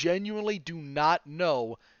 I genuinely do not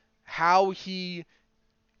know how he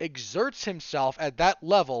exerts himself at that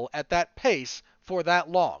level, at that pace, for that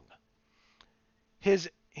long. His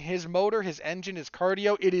motor, his engine, his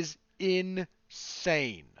cardio, it is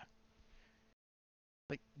insane.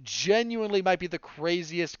 Like, genuinely might be the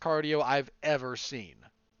craziest cardio I've ever seen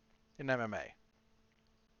in MMA.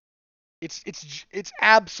 It's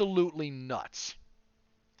absolutely nuts.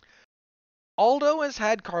 Aldo has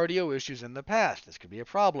had cardio issues in the past. This could be a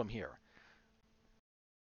problem here.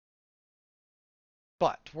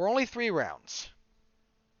 But we're only 3 rounds.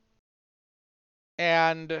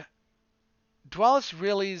 And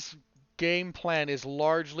Dvalishvili's game plan is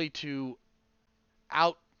largely to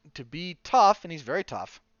be tough, and he's very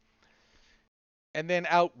tough, and then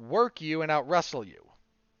outwork you and out-wrestle you.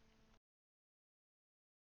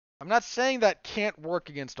 I'm not saying that can't work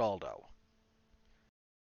against Aldo.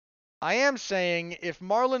 I am saying if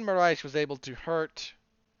Marlon Moraes was able to hurt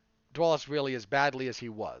Dvalishvili as badly as he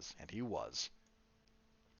was, and he was,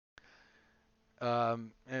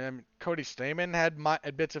 and Cody Stamann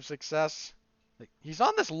had bits of success. Like, he's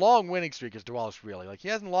on this long winning streak as Dvalishvili. Like, he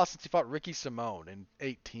hasn't lost since he fought Ricky Simone in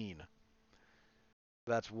 18.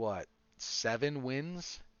 That's what, 7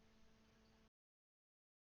 wins?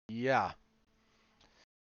 Yeah.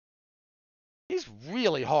 He's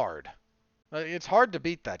really hard. It's hard to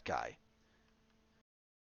beat that guy.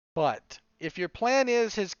 But if your plan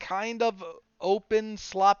is his kind of open,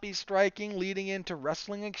 sloppy striking leading into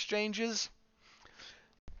wrestling exchanges,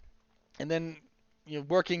 and then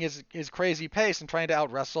working his crazy pace and trying to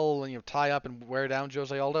out wrestle and tie up and wear down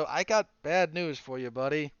Jose Aldo, I got bad news for you,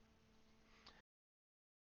 buddy.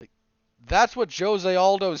 Like, that's what Jose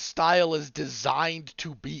Aldo's style is designed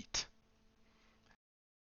to beat.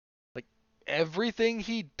 Like, everything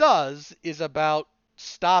he does is about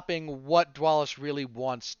stopping what Dwalis really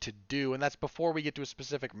wants to do, and that's before we get to a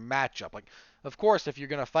specific matchup. Like, of course, if you're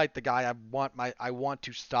gonna fight the guy, I want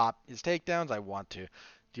to stop his takedowns. I want to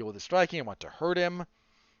deal with his striking. I want to hurt him.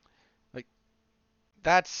 Like,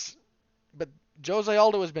 that's. But Jose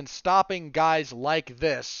Aldo has been stopping guys like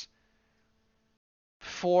this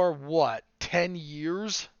for what, 10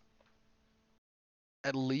 years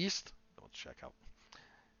at least? Let's check out.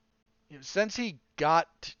 Since he got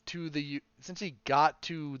to the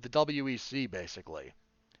WEC basically.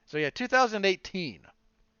 So yeah, 2018.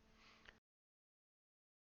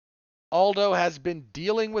 Aldo has been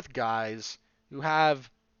dealing with guys who have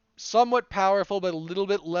somewhat powerful but a little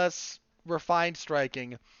bit less refined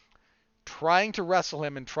striking, trying to wrestle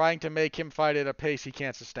him and trying to make him fight at a pace he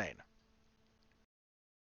can't sustain.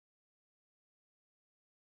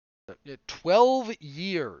 12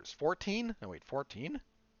 years. 14? No, wait, 14?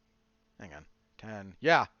 Hang on. 10.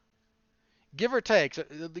 Yeah. Give or take. So,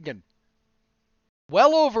 again,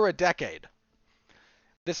 well over a decade.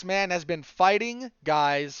 This man has been fighting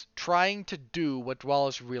guys trying to do what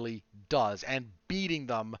Wallace really does and beating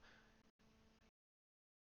them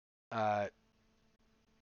by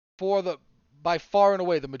far and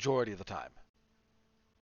away the majority of the time.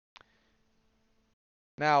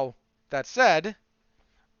 Now, that said,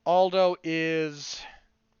 Aldo is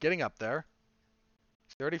getting up there.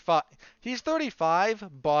 He's 35. He's 35,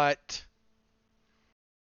 but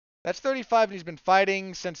that's 35 and he's been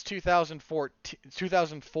fighting since 2004,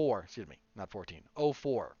 excuse me, not 14,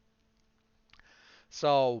 04.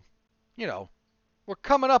 So, we're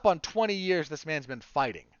coming up on 20 years this man's been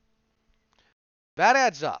fighting. That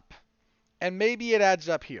adds up. And maybe it adds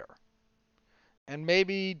up here. And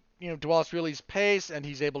maybe, Dwalis really's pace and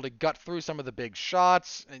he's able to gut through some of the big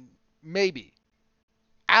shots. And maybe.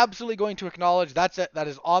 Absolutely going to acknowledge that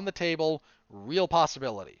is on the table. Real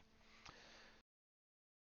possibility.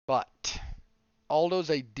 But Aldo's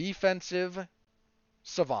a defensive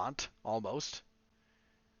savant, almost.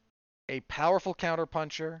 A powerful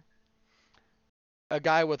counterpuncher. A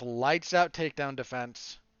guy with lights out takedown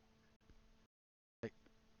defense.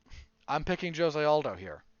 I'm picking Jose Aldo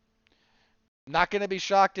here. Not going to be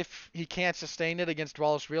shocked if he can't sustain it against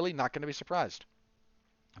Wallace Really. Not going to be surprised.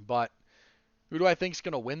 But who do I think is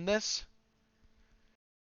going to win this?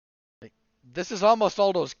 This is almost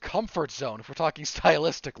Aldo's comfort zone if we're talking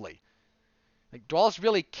stylistically. Wallace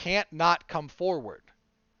Really can't not come forward.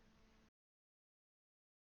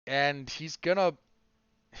 And he's going to...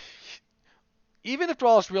 Even if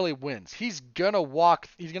Wallace Really wins, he's going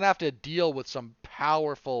to have to deal with some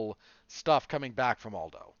powerful stuff coming back from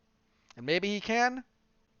Aldo. And maybe he can.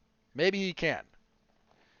 Maybe he can.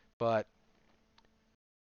 But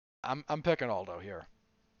I'm picking Aldo here.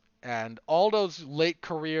 And Aldo's late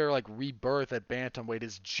career rebirth at bantamweight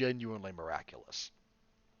is genuinely miraculous.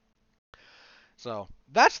 So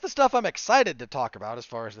that's the stuff I'm excited to talk about as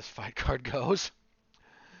far as this fight card goes.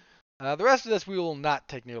 The rest of this we will not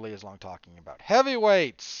take nearly as long talking about.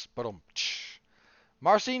 Heavyweights.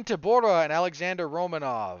 Marcin Tybura and Alexander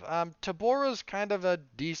Romanov. Tybura's kind of a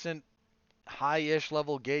decent, high-ish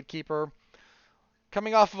level gatekeeper.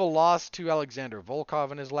 Coming off of a loss to Alexander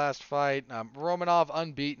Volkov in his last fight. Romanov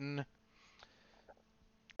unbeaten.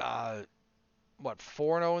 4-0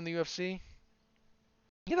 in the UFC?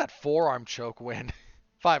 He had that forearm choke win.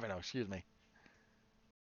 5-0, excuse me.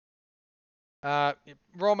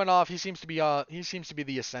 Romanov, he seems to be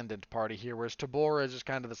the ascendant party here, whereas Tybura is just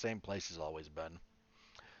kind of the same place he's always been.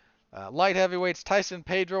 Light heavyweights, Tyson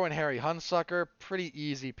Pedro and Harry Hunsucker. Pretty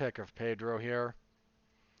easy pick of Pedro here.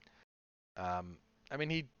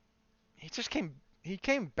 He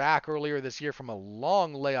came back earlier this year from a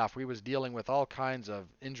long layoff where he was dealing with all kinds of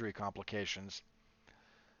injury complications.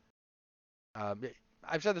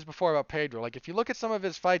 I've said this before about Pedro. If you look at some of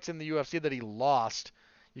his fights in the UFC that he lost,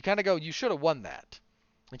 you kind of go, you should have won that.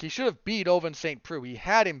 He should have beat Ovince St. Preux. He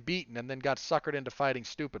had him beaten and then got suckered into fighting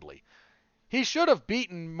stupidly. He should have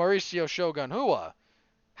beaten Mauricio Shogun Rua,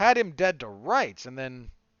 had him dead to rights, and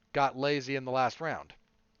then got lazy in the last round.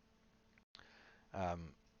 I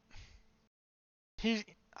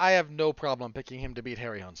have no problem picking him to beat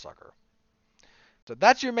Harry Hunsucker. So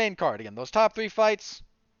that's your main card. Again, those top three fights,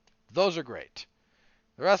 Those are great.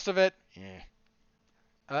 The rest of it, eh.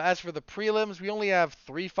 As for the prelims, we only have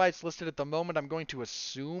 3 fights listed at the moment. I'm going to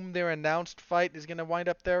assume their announced fight is going to wind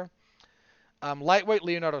up there. Lightweight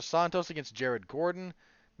Leonardo Santos against Jared Gordon.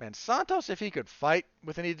 Man, Santos, if he could fight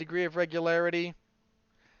with any degree of regularity,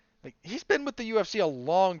 like he's been with the UFC a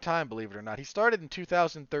long time, believe it or not. He started in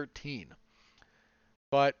 2013,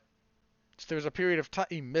 but there was a period of time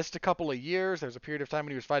he missed a couple of years. There was a period of time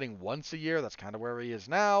when he was fighting once a year. That's kind of where he is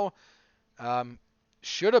now.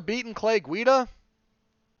 Should have beaten Clay Guida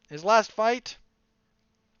his last fight.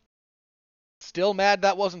 Still mad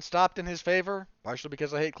that wasn't stopped in his favor, partially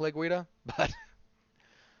because I hate Clay Guida. But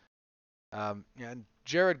and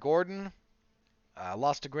Jared Gordon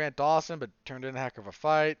lost to Grant Dawson, but turned in a heck of a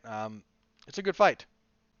fight. It's a good fight.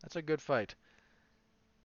 That's a good fight.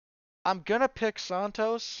 I'm gonna pick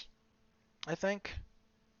Santos, I think.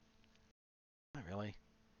 Not really.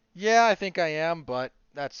 Yeah, I think I am, but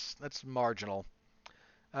that's marginal.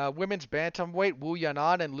 Women's bantamweight, Wu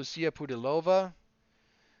Yanan and Lucia Pudilova.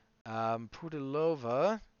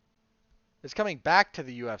 Pudilova is coming back to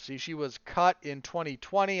the UFC. She was cut in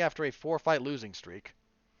 2020 after a 4-fight losing streak.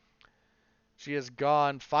 She has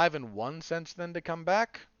gone 5-1 since then to come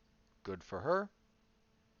back. Good for her.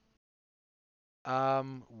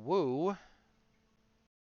 Wu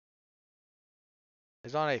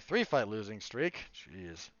is on a 3-fight losing streak.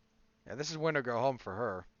 Jeez. Yeah, this is win or go home for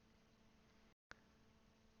her.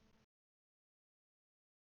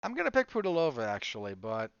 I'm going to pick Pudilova, actually,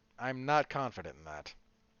 but I'm not confident in that.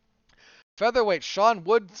 Featherweight, Sean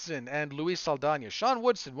Woodson and Luis Saldana. Sean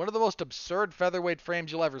Woodson, one of the most absurd featherweight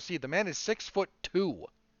frames you'll ever see. The man is 6'2".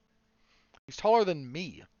 He's taller than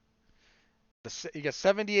me. He got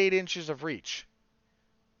 78 inches of reach.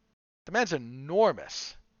 The man's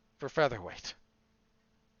enormous for featherweight.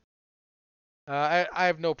 I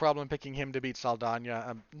have no problem picking him to beat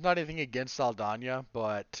Saldana. Not anything against Saldana,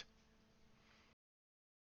 but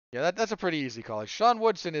yeah, that's a pretty easy call. Like, Sean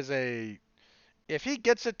Woodson is if he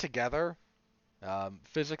gets it together,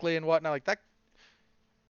 physically and whatnot, like that,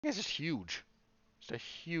 he's just huge. Just a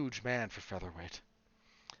huge man for featherweight.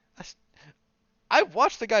 I've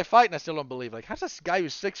watched the guy fight and I still don't believe. Like, how's this guy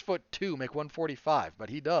who's 6'2" make 145? But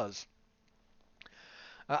he does.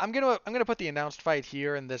 I'm gonna put the announced fight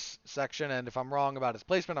here in this section, and if I'm wrong about his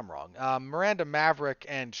placement, I'm wrong. Miranda Maverick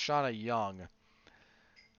and Shauna Young.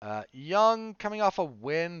 Young coming off a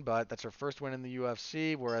win, but that's her first win in the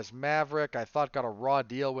UFC, whereas Maverick, I thought, got a raw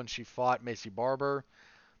deal when she fought Macy Barber.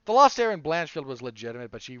 The loss to Erin Blanchfield was legitimate,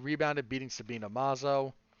 but she rebounded, beating Sabina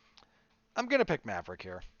Mazo. I'm going to pick Maverick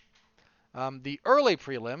here. The early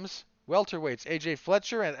prelims, welterweights, AJ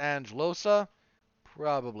Fletcher and Angelosa.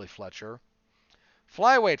 Probably Fletcher.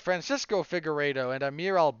 Flyweight, Francisco Figueiredo and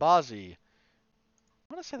Amir Albazi. I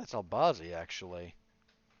want to say that's Albazi, actually.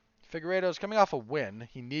 Figueiredo's coming off a win.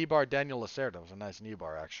 He knee-barred Daniel Lacerda. It was a nice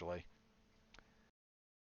knee-bar, actually.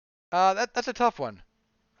 That's a tough one.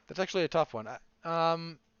 That's actually a tough one. I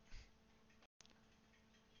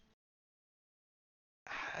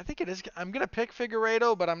think it is. I'm going to pick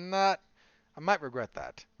Figueiredo, but I'm not. I might regret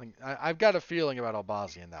that. Like, I've got a feeling about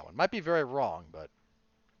Albazi in that one. Might be very wrong, but...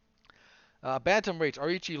 bantamweights,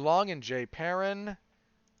 Arichi Long and Jay Perrin.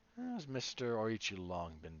 How's Mr. Arichi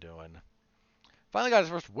Long been doing? Finally got his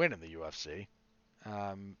first win in the UFC.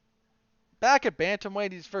 Back at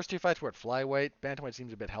bantamweight, his first 2 fights were at flyweight. Bantamweight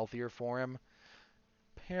seems a bit healthier for him.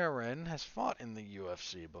 Perrin has fought in the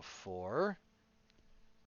UFC before.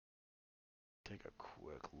 Take a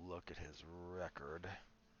quick look at his record.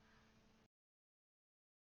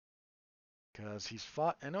 Because he's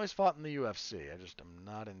fought, I know he's fought in the UFC. I just am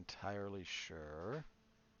not entirely sure.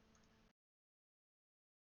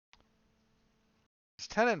 He's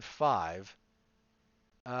 10-5.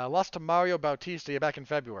 Lost to Mario Bautista back in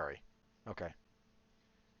February. Okay.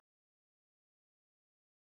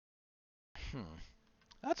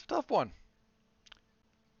 That's a tough one.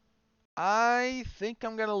 I think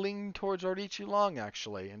I'm going to lean towards Arichi Long,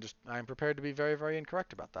 actually. And I'm prepared to be very, very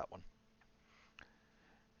incorrect about that one.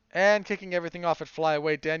 And kicking everything off at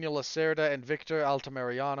flyweight, Daniel Lacerda and Victor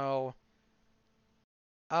Altamirano.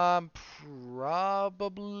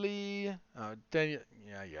 Probably... Daniel...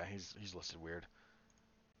 Yeah, he's listed weird.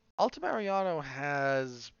 Altamirano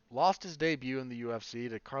has lost his debut in the UFC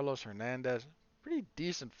to Carlos Hernandez. Pretty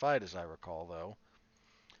decent fight, as I recall, though.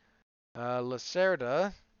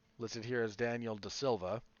 Lacerda, listed here as Daniel Da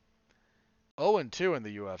Silva. 0-2 in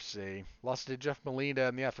the UFC. Lost to Jeff Molina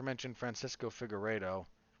and the aforementioned Francisco Figueiredo.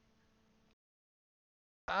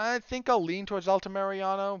 I think I'll lean towards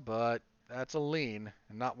Altamirano, but that's a lean,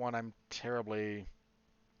 and not one I'm terribly...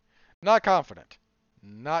 Not confident.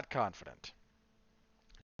 Not confident.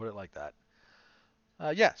 Put it like that.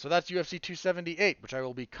 Yeah, so that's UFC 278, which I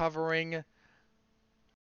will be covering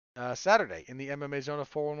Saturday in the MMA Zone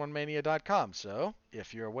of 411mania.com. So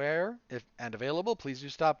if you're aware and available, please do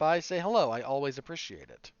stop by, say hello. I always appreciate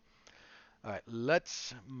it. All right,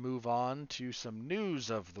 let's move on to some news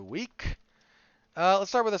of the week. Let's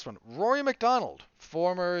start with this one. Rory MacDonald,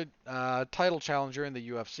 former title challenger in the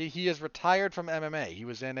UFC, he is retired from MMA. He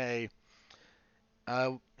was in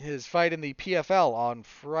his fight in the PFL on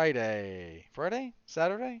Friday. Friday?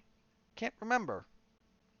 Saturday? Can't remember.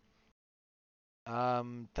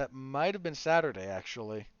 That might have been Saturday,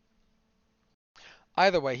 actually.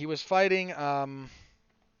 Either way, he was fighting. Let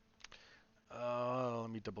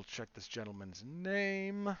me double check this gentleman's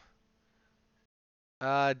name.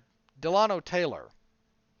 Delano Taylor.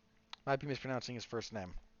 Might be mispronouncing his first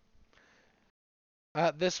name.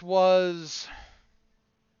 This was.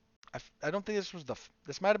 I don't think this was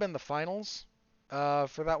This might have been the finals.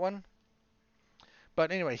 For that one.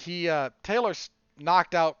 But anyway, Taylor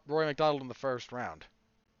knocked out Rory MacDonald in the first round.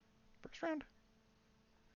 First round?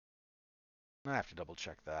 I have to double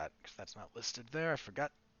check that because that's not listed there. I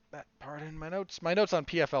forgot that part in my notes. My notes on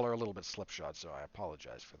PFL are a little bit slipshod, so I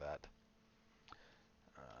apologize for that.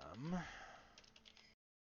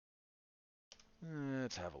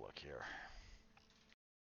 Let's have a look here.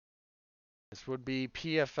 This would be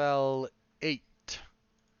PFL 8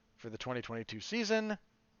 for the 2022 season.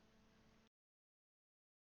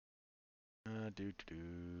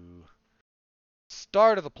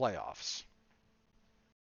 Start of the playoffs.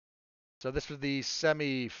 So this was the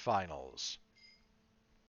semifinals.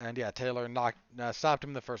 And yeah, Taylor stopped him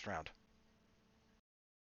in the first round.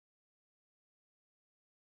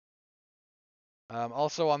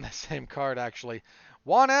 Also on the same card, actually,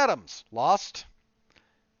 Juan Adams lost.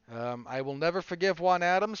 I will never forgive Juan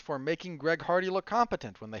Adams for making Greg Hardy look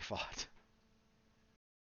competent when they fought.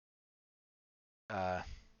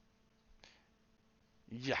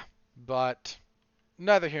 Yeah, but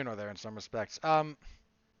neither here nor there in some respects. Yeah,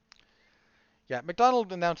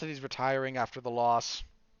 MacDonald announced that he's retiring after the loss.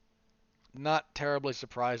 Not terribly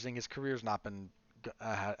surprising. His career's not been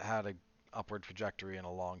had an upward trajectory in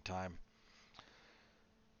a long time.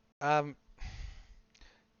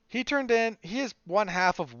 He is one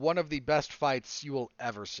half of one of the best fights you will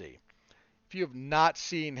ever see. If you have not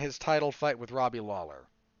seen his title fight with Robbie Lawler,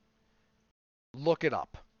 look it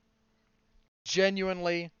up.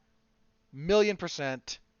 Genuinely,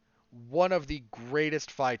 1,000,000%, one of the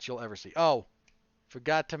greatest fights you'll ever see. Oh,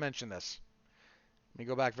 forgot to mention this. Let me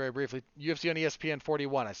go back very briefly. UFC on ESPN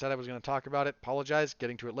 41. I said I was going to talk about it. Apologize.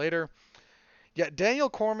 Getting to it later. Yeah, Daniel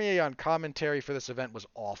Cormier on commentary for this event was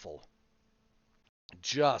awful.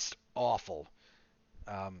 Just awful.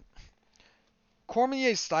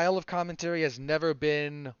 Cormier's style of commentary has never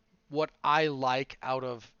been what I like out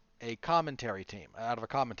of a commentary team, out of a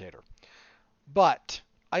commentator. But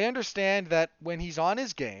I understand that when he's on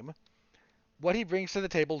his game, what he brings to the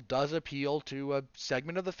table does appeal to a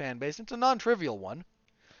segment of the fan base. It's a non-trivial one,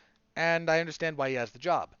 and I understand why he has the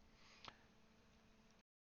job.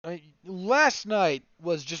 Last night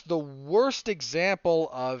was just the worst example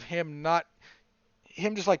of him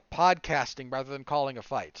just like podcasting rather than calling a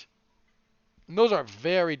fight. And those are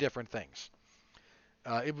very different things.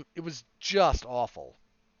 It was just awful.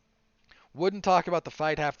 Wouldn't talk about the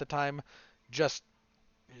fight half the time. Just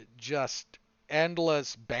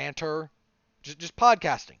endless banter. Just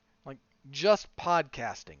podcasting. Like, just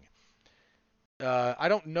podcasting. I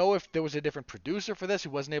don't know if there was a different producer for this who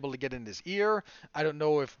wasn't able to get in his ear. I don't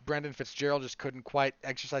know if Brendan Fitzgerald just couldn't quite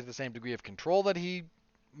exercise the same degree of control that he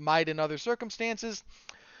might in other circumstances.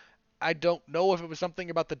 I don't know if it was something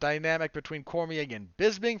about the dynamic between Cormier and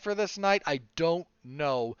Bisping for this night. I don't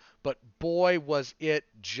know, but boy, was it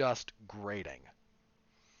just grating.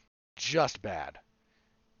 Just bad.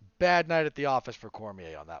 Bad night at the office for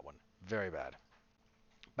Cormier on that one. Very bad.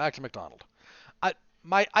 Back to MacDonald.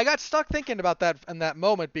 I got stuck thinking about that in that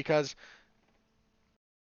moment because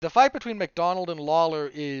the fight between MacDonald and Lawler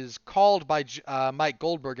is called by Mike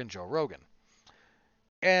Goldberg and Joe Rogan.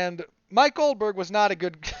 And Mike Goldberg was not a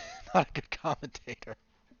good commentator.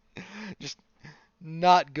 Just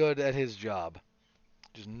not good at his job.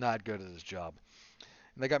 Just not good at his job.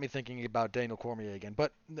 And that got me thinking about Daniel Cormier again.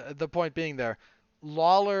 But the point being there,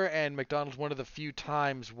 Lawler and MacDonald's one of the few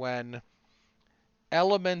times when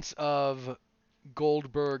elements of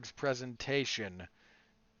Goldberg's presentation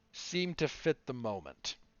seem to fit the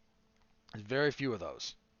moment. There's very few of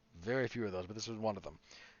those. Very few of those, but this was one of them.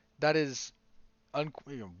 That is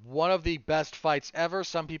one of the best fights ever.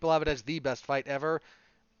 Some people have it as the best fight ever.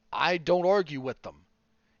 I don't argue with them.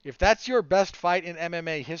 If that's your best fight in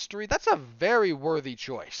MMA history, that's a very worthy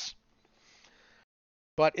choice.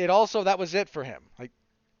 But that was it for him.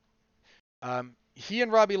 He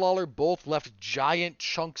and Robbie Lawler both left giant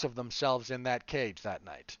chunks of themselves in that cage that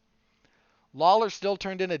night. Lawler still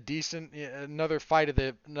turned in another fight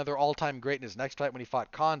of another all-time great in his next fight when he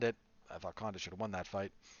fought Condit. I thought Condit should have won that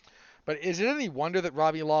fight. But is it any wonder that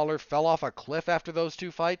Robbie Lawler fell off a cliff after those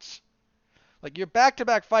two fights? Like, your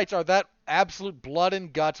back-to-back fights are that absolute blood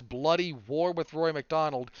and guts, bloody war with Rory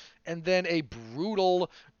MacDonald, and then a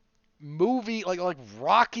brutal movie, like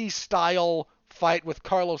Rocky-style fight with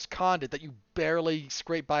Carlos Condit that you barely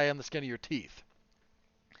scrape by on the skin of your teeth.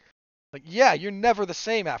 Like, yeah, you're never the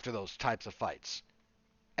same after those types of fights.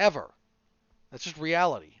 Ever. That's just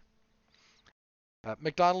reality.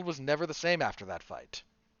 MacDonald was never the same after that fight.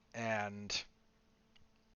 And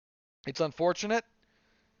it's unfortunate,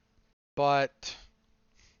 but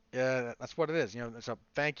yeah, that's what it is. So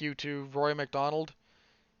thank you to Rory MacDonald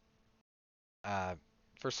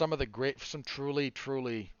for some truly,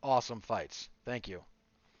 truly awesome fights. Thank you.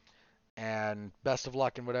 And best of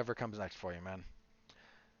luck in whatever comes next for you, man.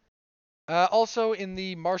 Also, in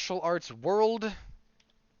the martial arts world,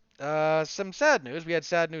 some sad news. We had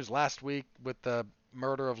sad news last week with the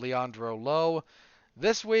murder of Leandro Lo.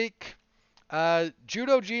 This week,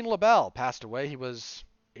 Judo Gene LeBell passed away. He was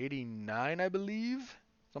 89, I believe.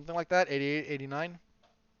 Something like that. 88, 89.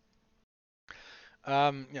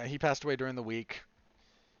 Yeah, he passed away during the week.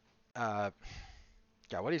 God,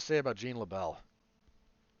 what do you say about Gene LeBell?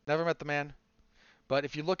 Never met the man. But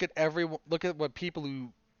if you look at what people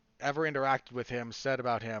who ever interacted with him said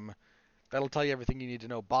about him, that'll tell you everything you need to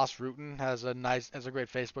know. Boss Rutan has a great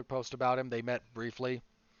Facebook post about him. They met briefly.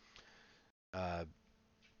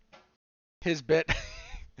 His bit,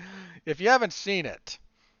 if you haven't seen it,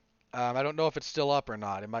 I don't know if it's still up or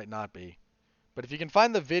not. It might not be. But if you can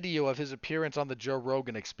find the video of his appearance on the Joe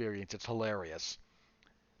Rogan Experience, it's hilarious.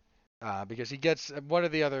 Because he gets one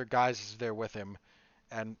of the other guys is there with him,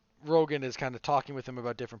 and Rogan is kind of talking with him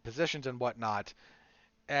about different positions and whatnot.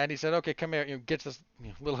 And he said, "Okay, come here." Gets this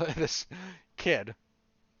this kid,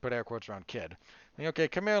 put air quotes around kid. Okay,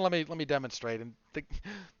 come here. Let me demonstrate. And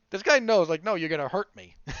this guy knows, like, no, you're gonna hurt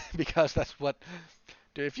me because that's what.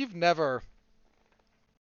 Dude, if you've never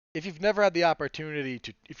had the opportunity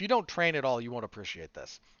to, if you don't train at all, you won't appreciate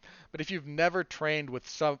this. But if you've never trained with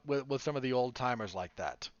some of the old timers like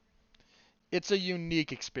that, it's a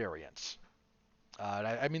unique experience.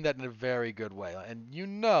 I mean that in a very good way. And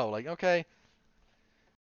like, okay,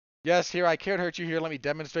 yes, here I can't hurt you here. Let me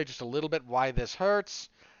demonstrate just a little bit why this hurts.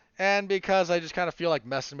 And because I just kind of feel like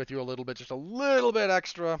messing with you a little bit, just a little bit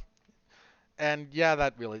extra. And yeah,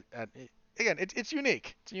 that really, again, it's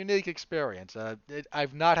unique. It's a unique experience.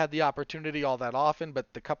 I've not had the opportunity all that often,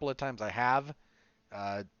 but the couple of times I have,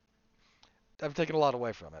 uh, I've taken a lot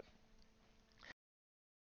away from it.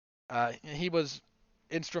 He was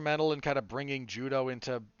instrumental in kind of bringing judo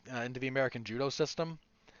into the American judo system.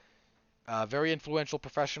 Very influential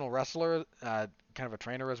professional wrestler, kind of a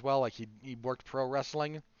trainer as well. Like he worked pro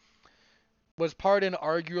wrestling. Was part in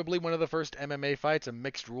arguably one of the first MMA fights, a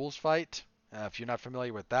mixed rules fight. If you're not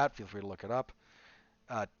familiar with that, feel free to look it up.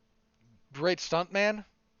 Uh, Great stuntman.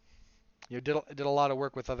 Did a lot of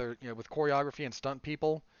work with with choreography and stunt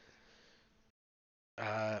people.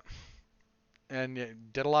 Uh, and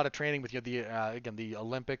did a lot of training with the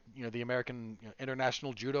Olympic, the American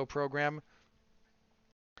International Judo Program.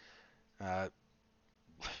 Uh,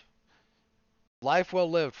 Life well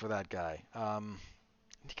lived for that guy. I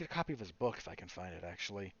need to get a copy of his book if I can find it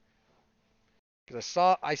actually, because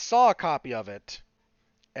I saw a copy of it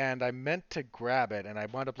and I meant to grab it and I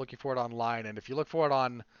wound up looking for it online. And if you look for it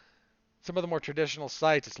on some of the more traditional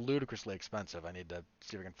sites, it's ludicrously expensive. I need to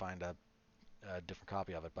see if I can find a different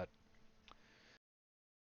copy of it, but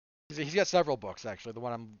he's got several books actually. The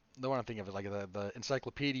one I'm thinking of is like the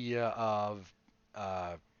Encyclopedia of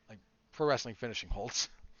like pro wrestling finishing holds.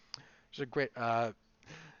 Which is a great.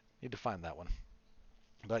 Need to find that one.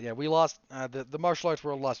 But yeah, we lost the martial arts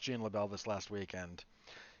world lost Gene LeBell this last week, and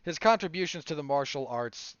his contributions to the martial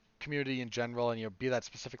arts community in general, and be that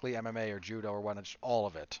specifically MMA or judo or whatnot, just all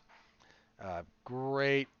of it.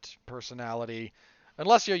 Great personality,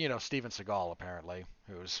 unless you're Steven Seagal apparently,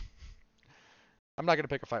 who's I'm not going to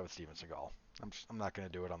pick a fight with Steven Seagal. I'm not going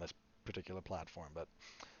to do it on this particular platform, but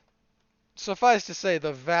suffice to say,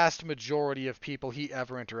 the vast majority of people he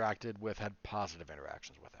ever interacted with had positive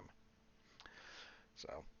interactions with him.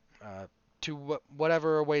 So, to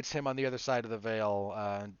whatever awaits him on the other side of the veil,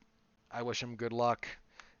 I wish him good luck,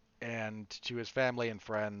 and to his family and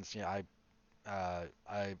friends, I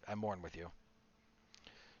mourn with you.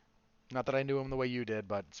 Not that I knew him the way you did,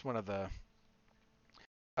 but it's one of the...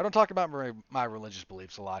 I don't talk about my religious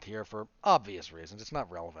beliefs a lot here for obvious reasons. It's not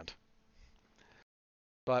relevant.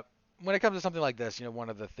 But when it comes to something like this, one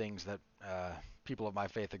of the things that people of my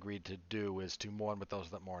faith agreed to do is to mourn with those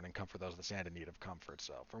that mourn and comfort those that stand in need of comfort.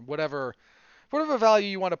 So, from whatever value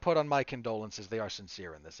you want to put on my condolences, they are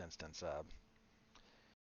sincere in this instance.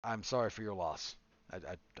 I'm sorry for your loss.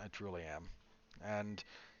 I truly am. And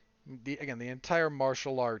again, the entire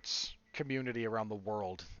martial arts community around the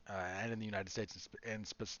world and in the United States in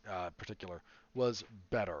particular was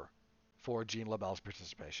better for Gene LeBell's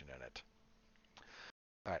participation in it.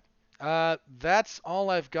 All right. That's all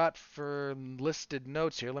I've got for listed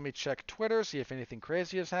notes here. Let me check Twitter, see if anything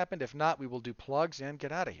crazy has happened. If not, we will do plugs and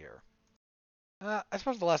get out of here. I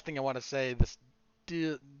suppose the last thing I want to say, this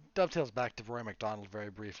dovetails back to Rory MacDonald very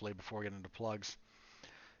briefly before we get into plugs.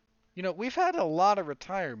 We've had a lot of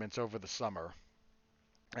retirements over the summer.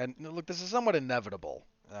 And look, this is somewhat inevitable,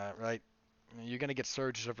 right? You're going to get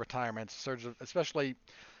surges of retirements, especially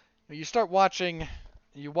you start watching,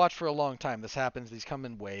 you watch for a long time. This happens. These come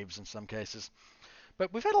in waves in some cases.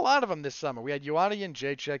 But we've had a lot of them this summer. We had Ioana and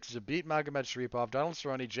Jacek, Zabit Magomedsharipov, Donald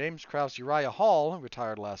Cerrone, James Krause, Uriah Hall,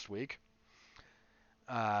 retired last week.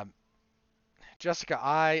 Jessica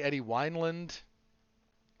I, Eddie Wineland.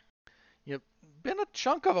 Been a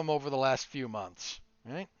chunk of them over the last few months,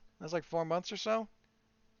 right? That's like 4 months or so.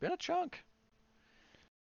 Been a chunk.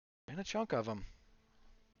 Been a chunk of them.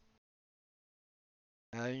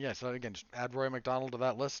 Yeah, so again, just add Rory MacDonald to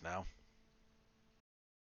that list now.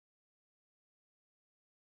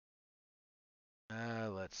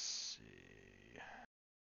 Let's see.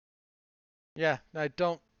 Yeah, I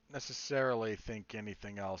don't necessarily think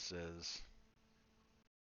anything else is.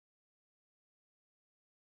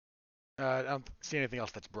 I don't see anything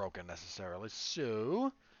else that's broken necessarily.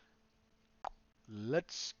 So,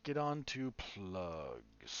 let's get on to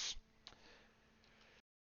plugs.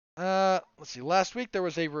 Let's see. Last week there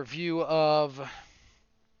was a review of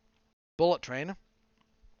Bullet Train.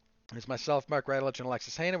 It's myself, Mark Radulich, and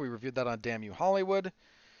Alexis Hayner. We reviewed that on Damn You Hollywood.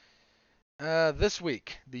 This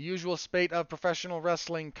week, the usual spate of professional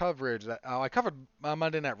wrestling coverage. I covered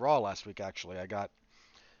Monday Night Raw last week, actually. I got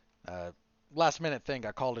last minute thing.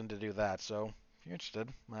 Got called in to do that. So if you're interested,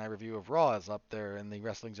 my review of Raw is up there in the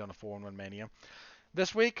Wrestling Zone of 4-1 Mania.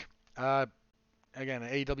 This week, again,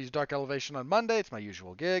 AEW's Dark Elevation on Monday. It's my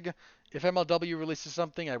usual gig. If MLW releases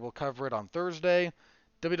something, I will cover it on Thursday.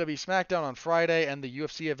 WWE SmackDown on Friday, and the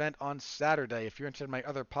UFC event on Saturday. If you're interested in my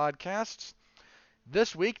other podcasts,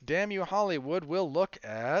 this week, Damn You Hollywood will look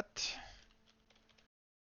at...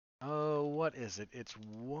 Oh, what is it? It's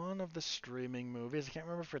one of the streaming movies. I can't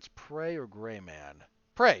remember if it's Prey or Gray Man.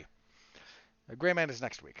 Prey. Gray Man is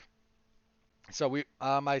next week. So we,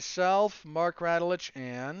 myself, Mark Radulich,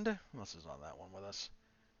 and who else is on that one with us?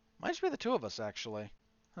 Might just be the two of us, actually.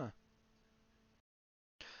 Huh.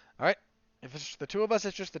 All right. If it's the two of us,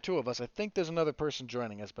 it's just the two of us. I think there's another person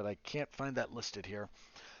joining us, but I can't find that listed here.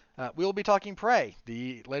 We will be talking Prey,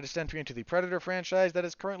 the latest entry into the Predator franchise that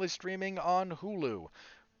is currently streaming on Hulu.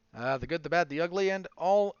 The Good, the Bad, the Ugly, and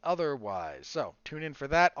all otherwise. So tune in for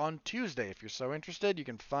that on Tuesday if you're so interested. You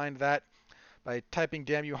can find that by typing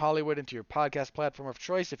Damn You Hollywood into your podcast platform of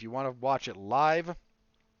choice if you want to watch it live.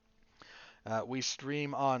 We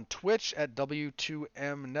stream on Twitch at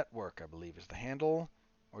W2M Network, I believe is the handle,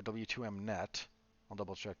 or W2M Net. I'll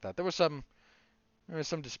double check that. There was some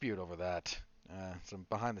dispute over that. Some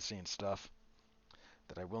behind-the-scenes stuff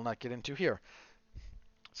that I will not get into here.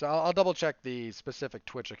 So I'll double-check the specific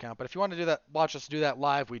Twitch account. But if you want to do that, watch us do that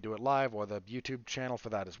live, we do it live, or the YouTube channel for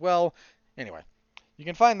that as well. Anyway, you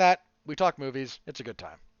can find that. We talk movies. It's a good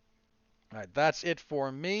time. All right, that's it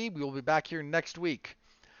for me. We will be back here next week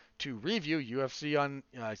to review UFC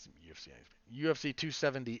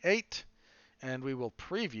 278, and we will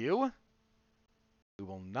preview. We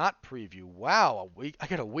will not preview. Wow, I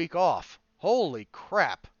get a week off. Holy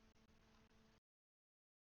crap.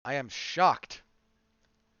 I am shocked.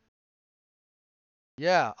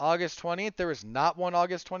 Yeah, August 20th. There is not one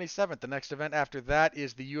August 27th. The next event after that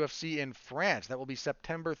is the UFC in France. That will be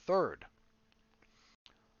September 3rd.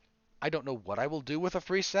 I don't know what I will do with a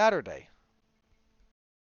free Saturday.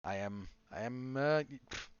 Wow.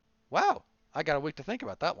 I got a week to think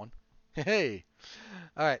about that one. Hey.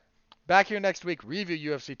 All right. Back here next week.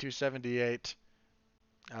 Review UFC 278.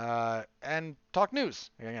 And talk news,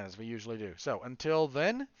 again, as we usually do. So until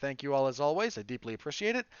then, thank you all as always. I deeply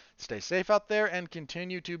appreciate it. Stay safe out there and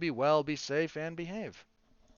continue to be well, be safe, and behave.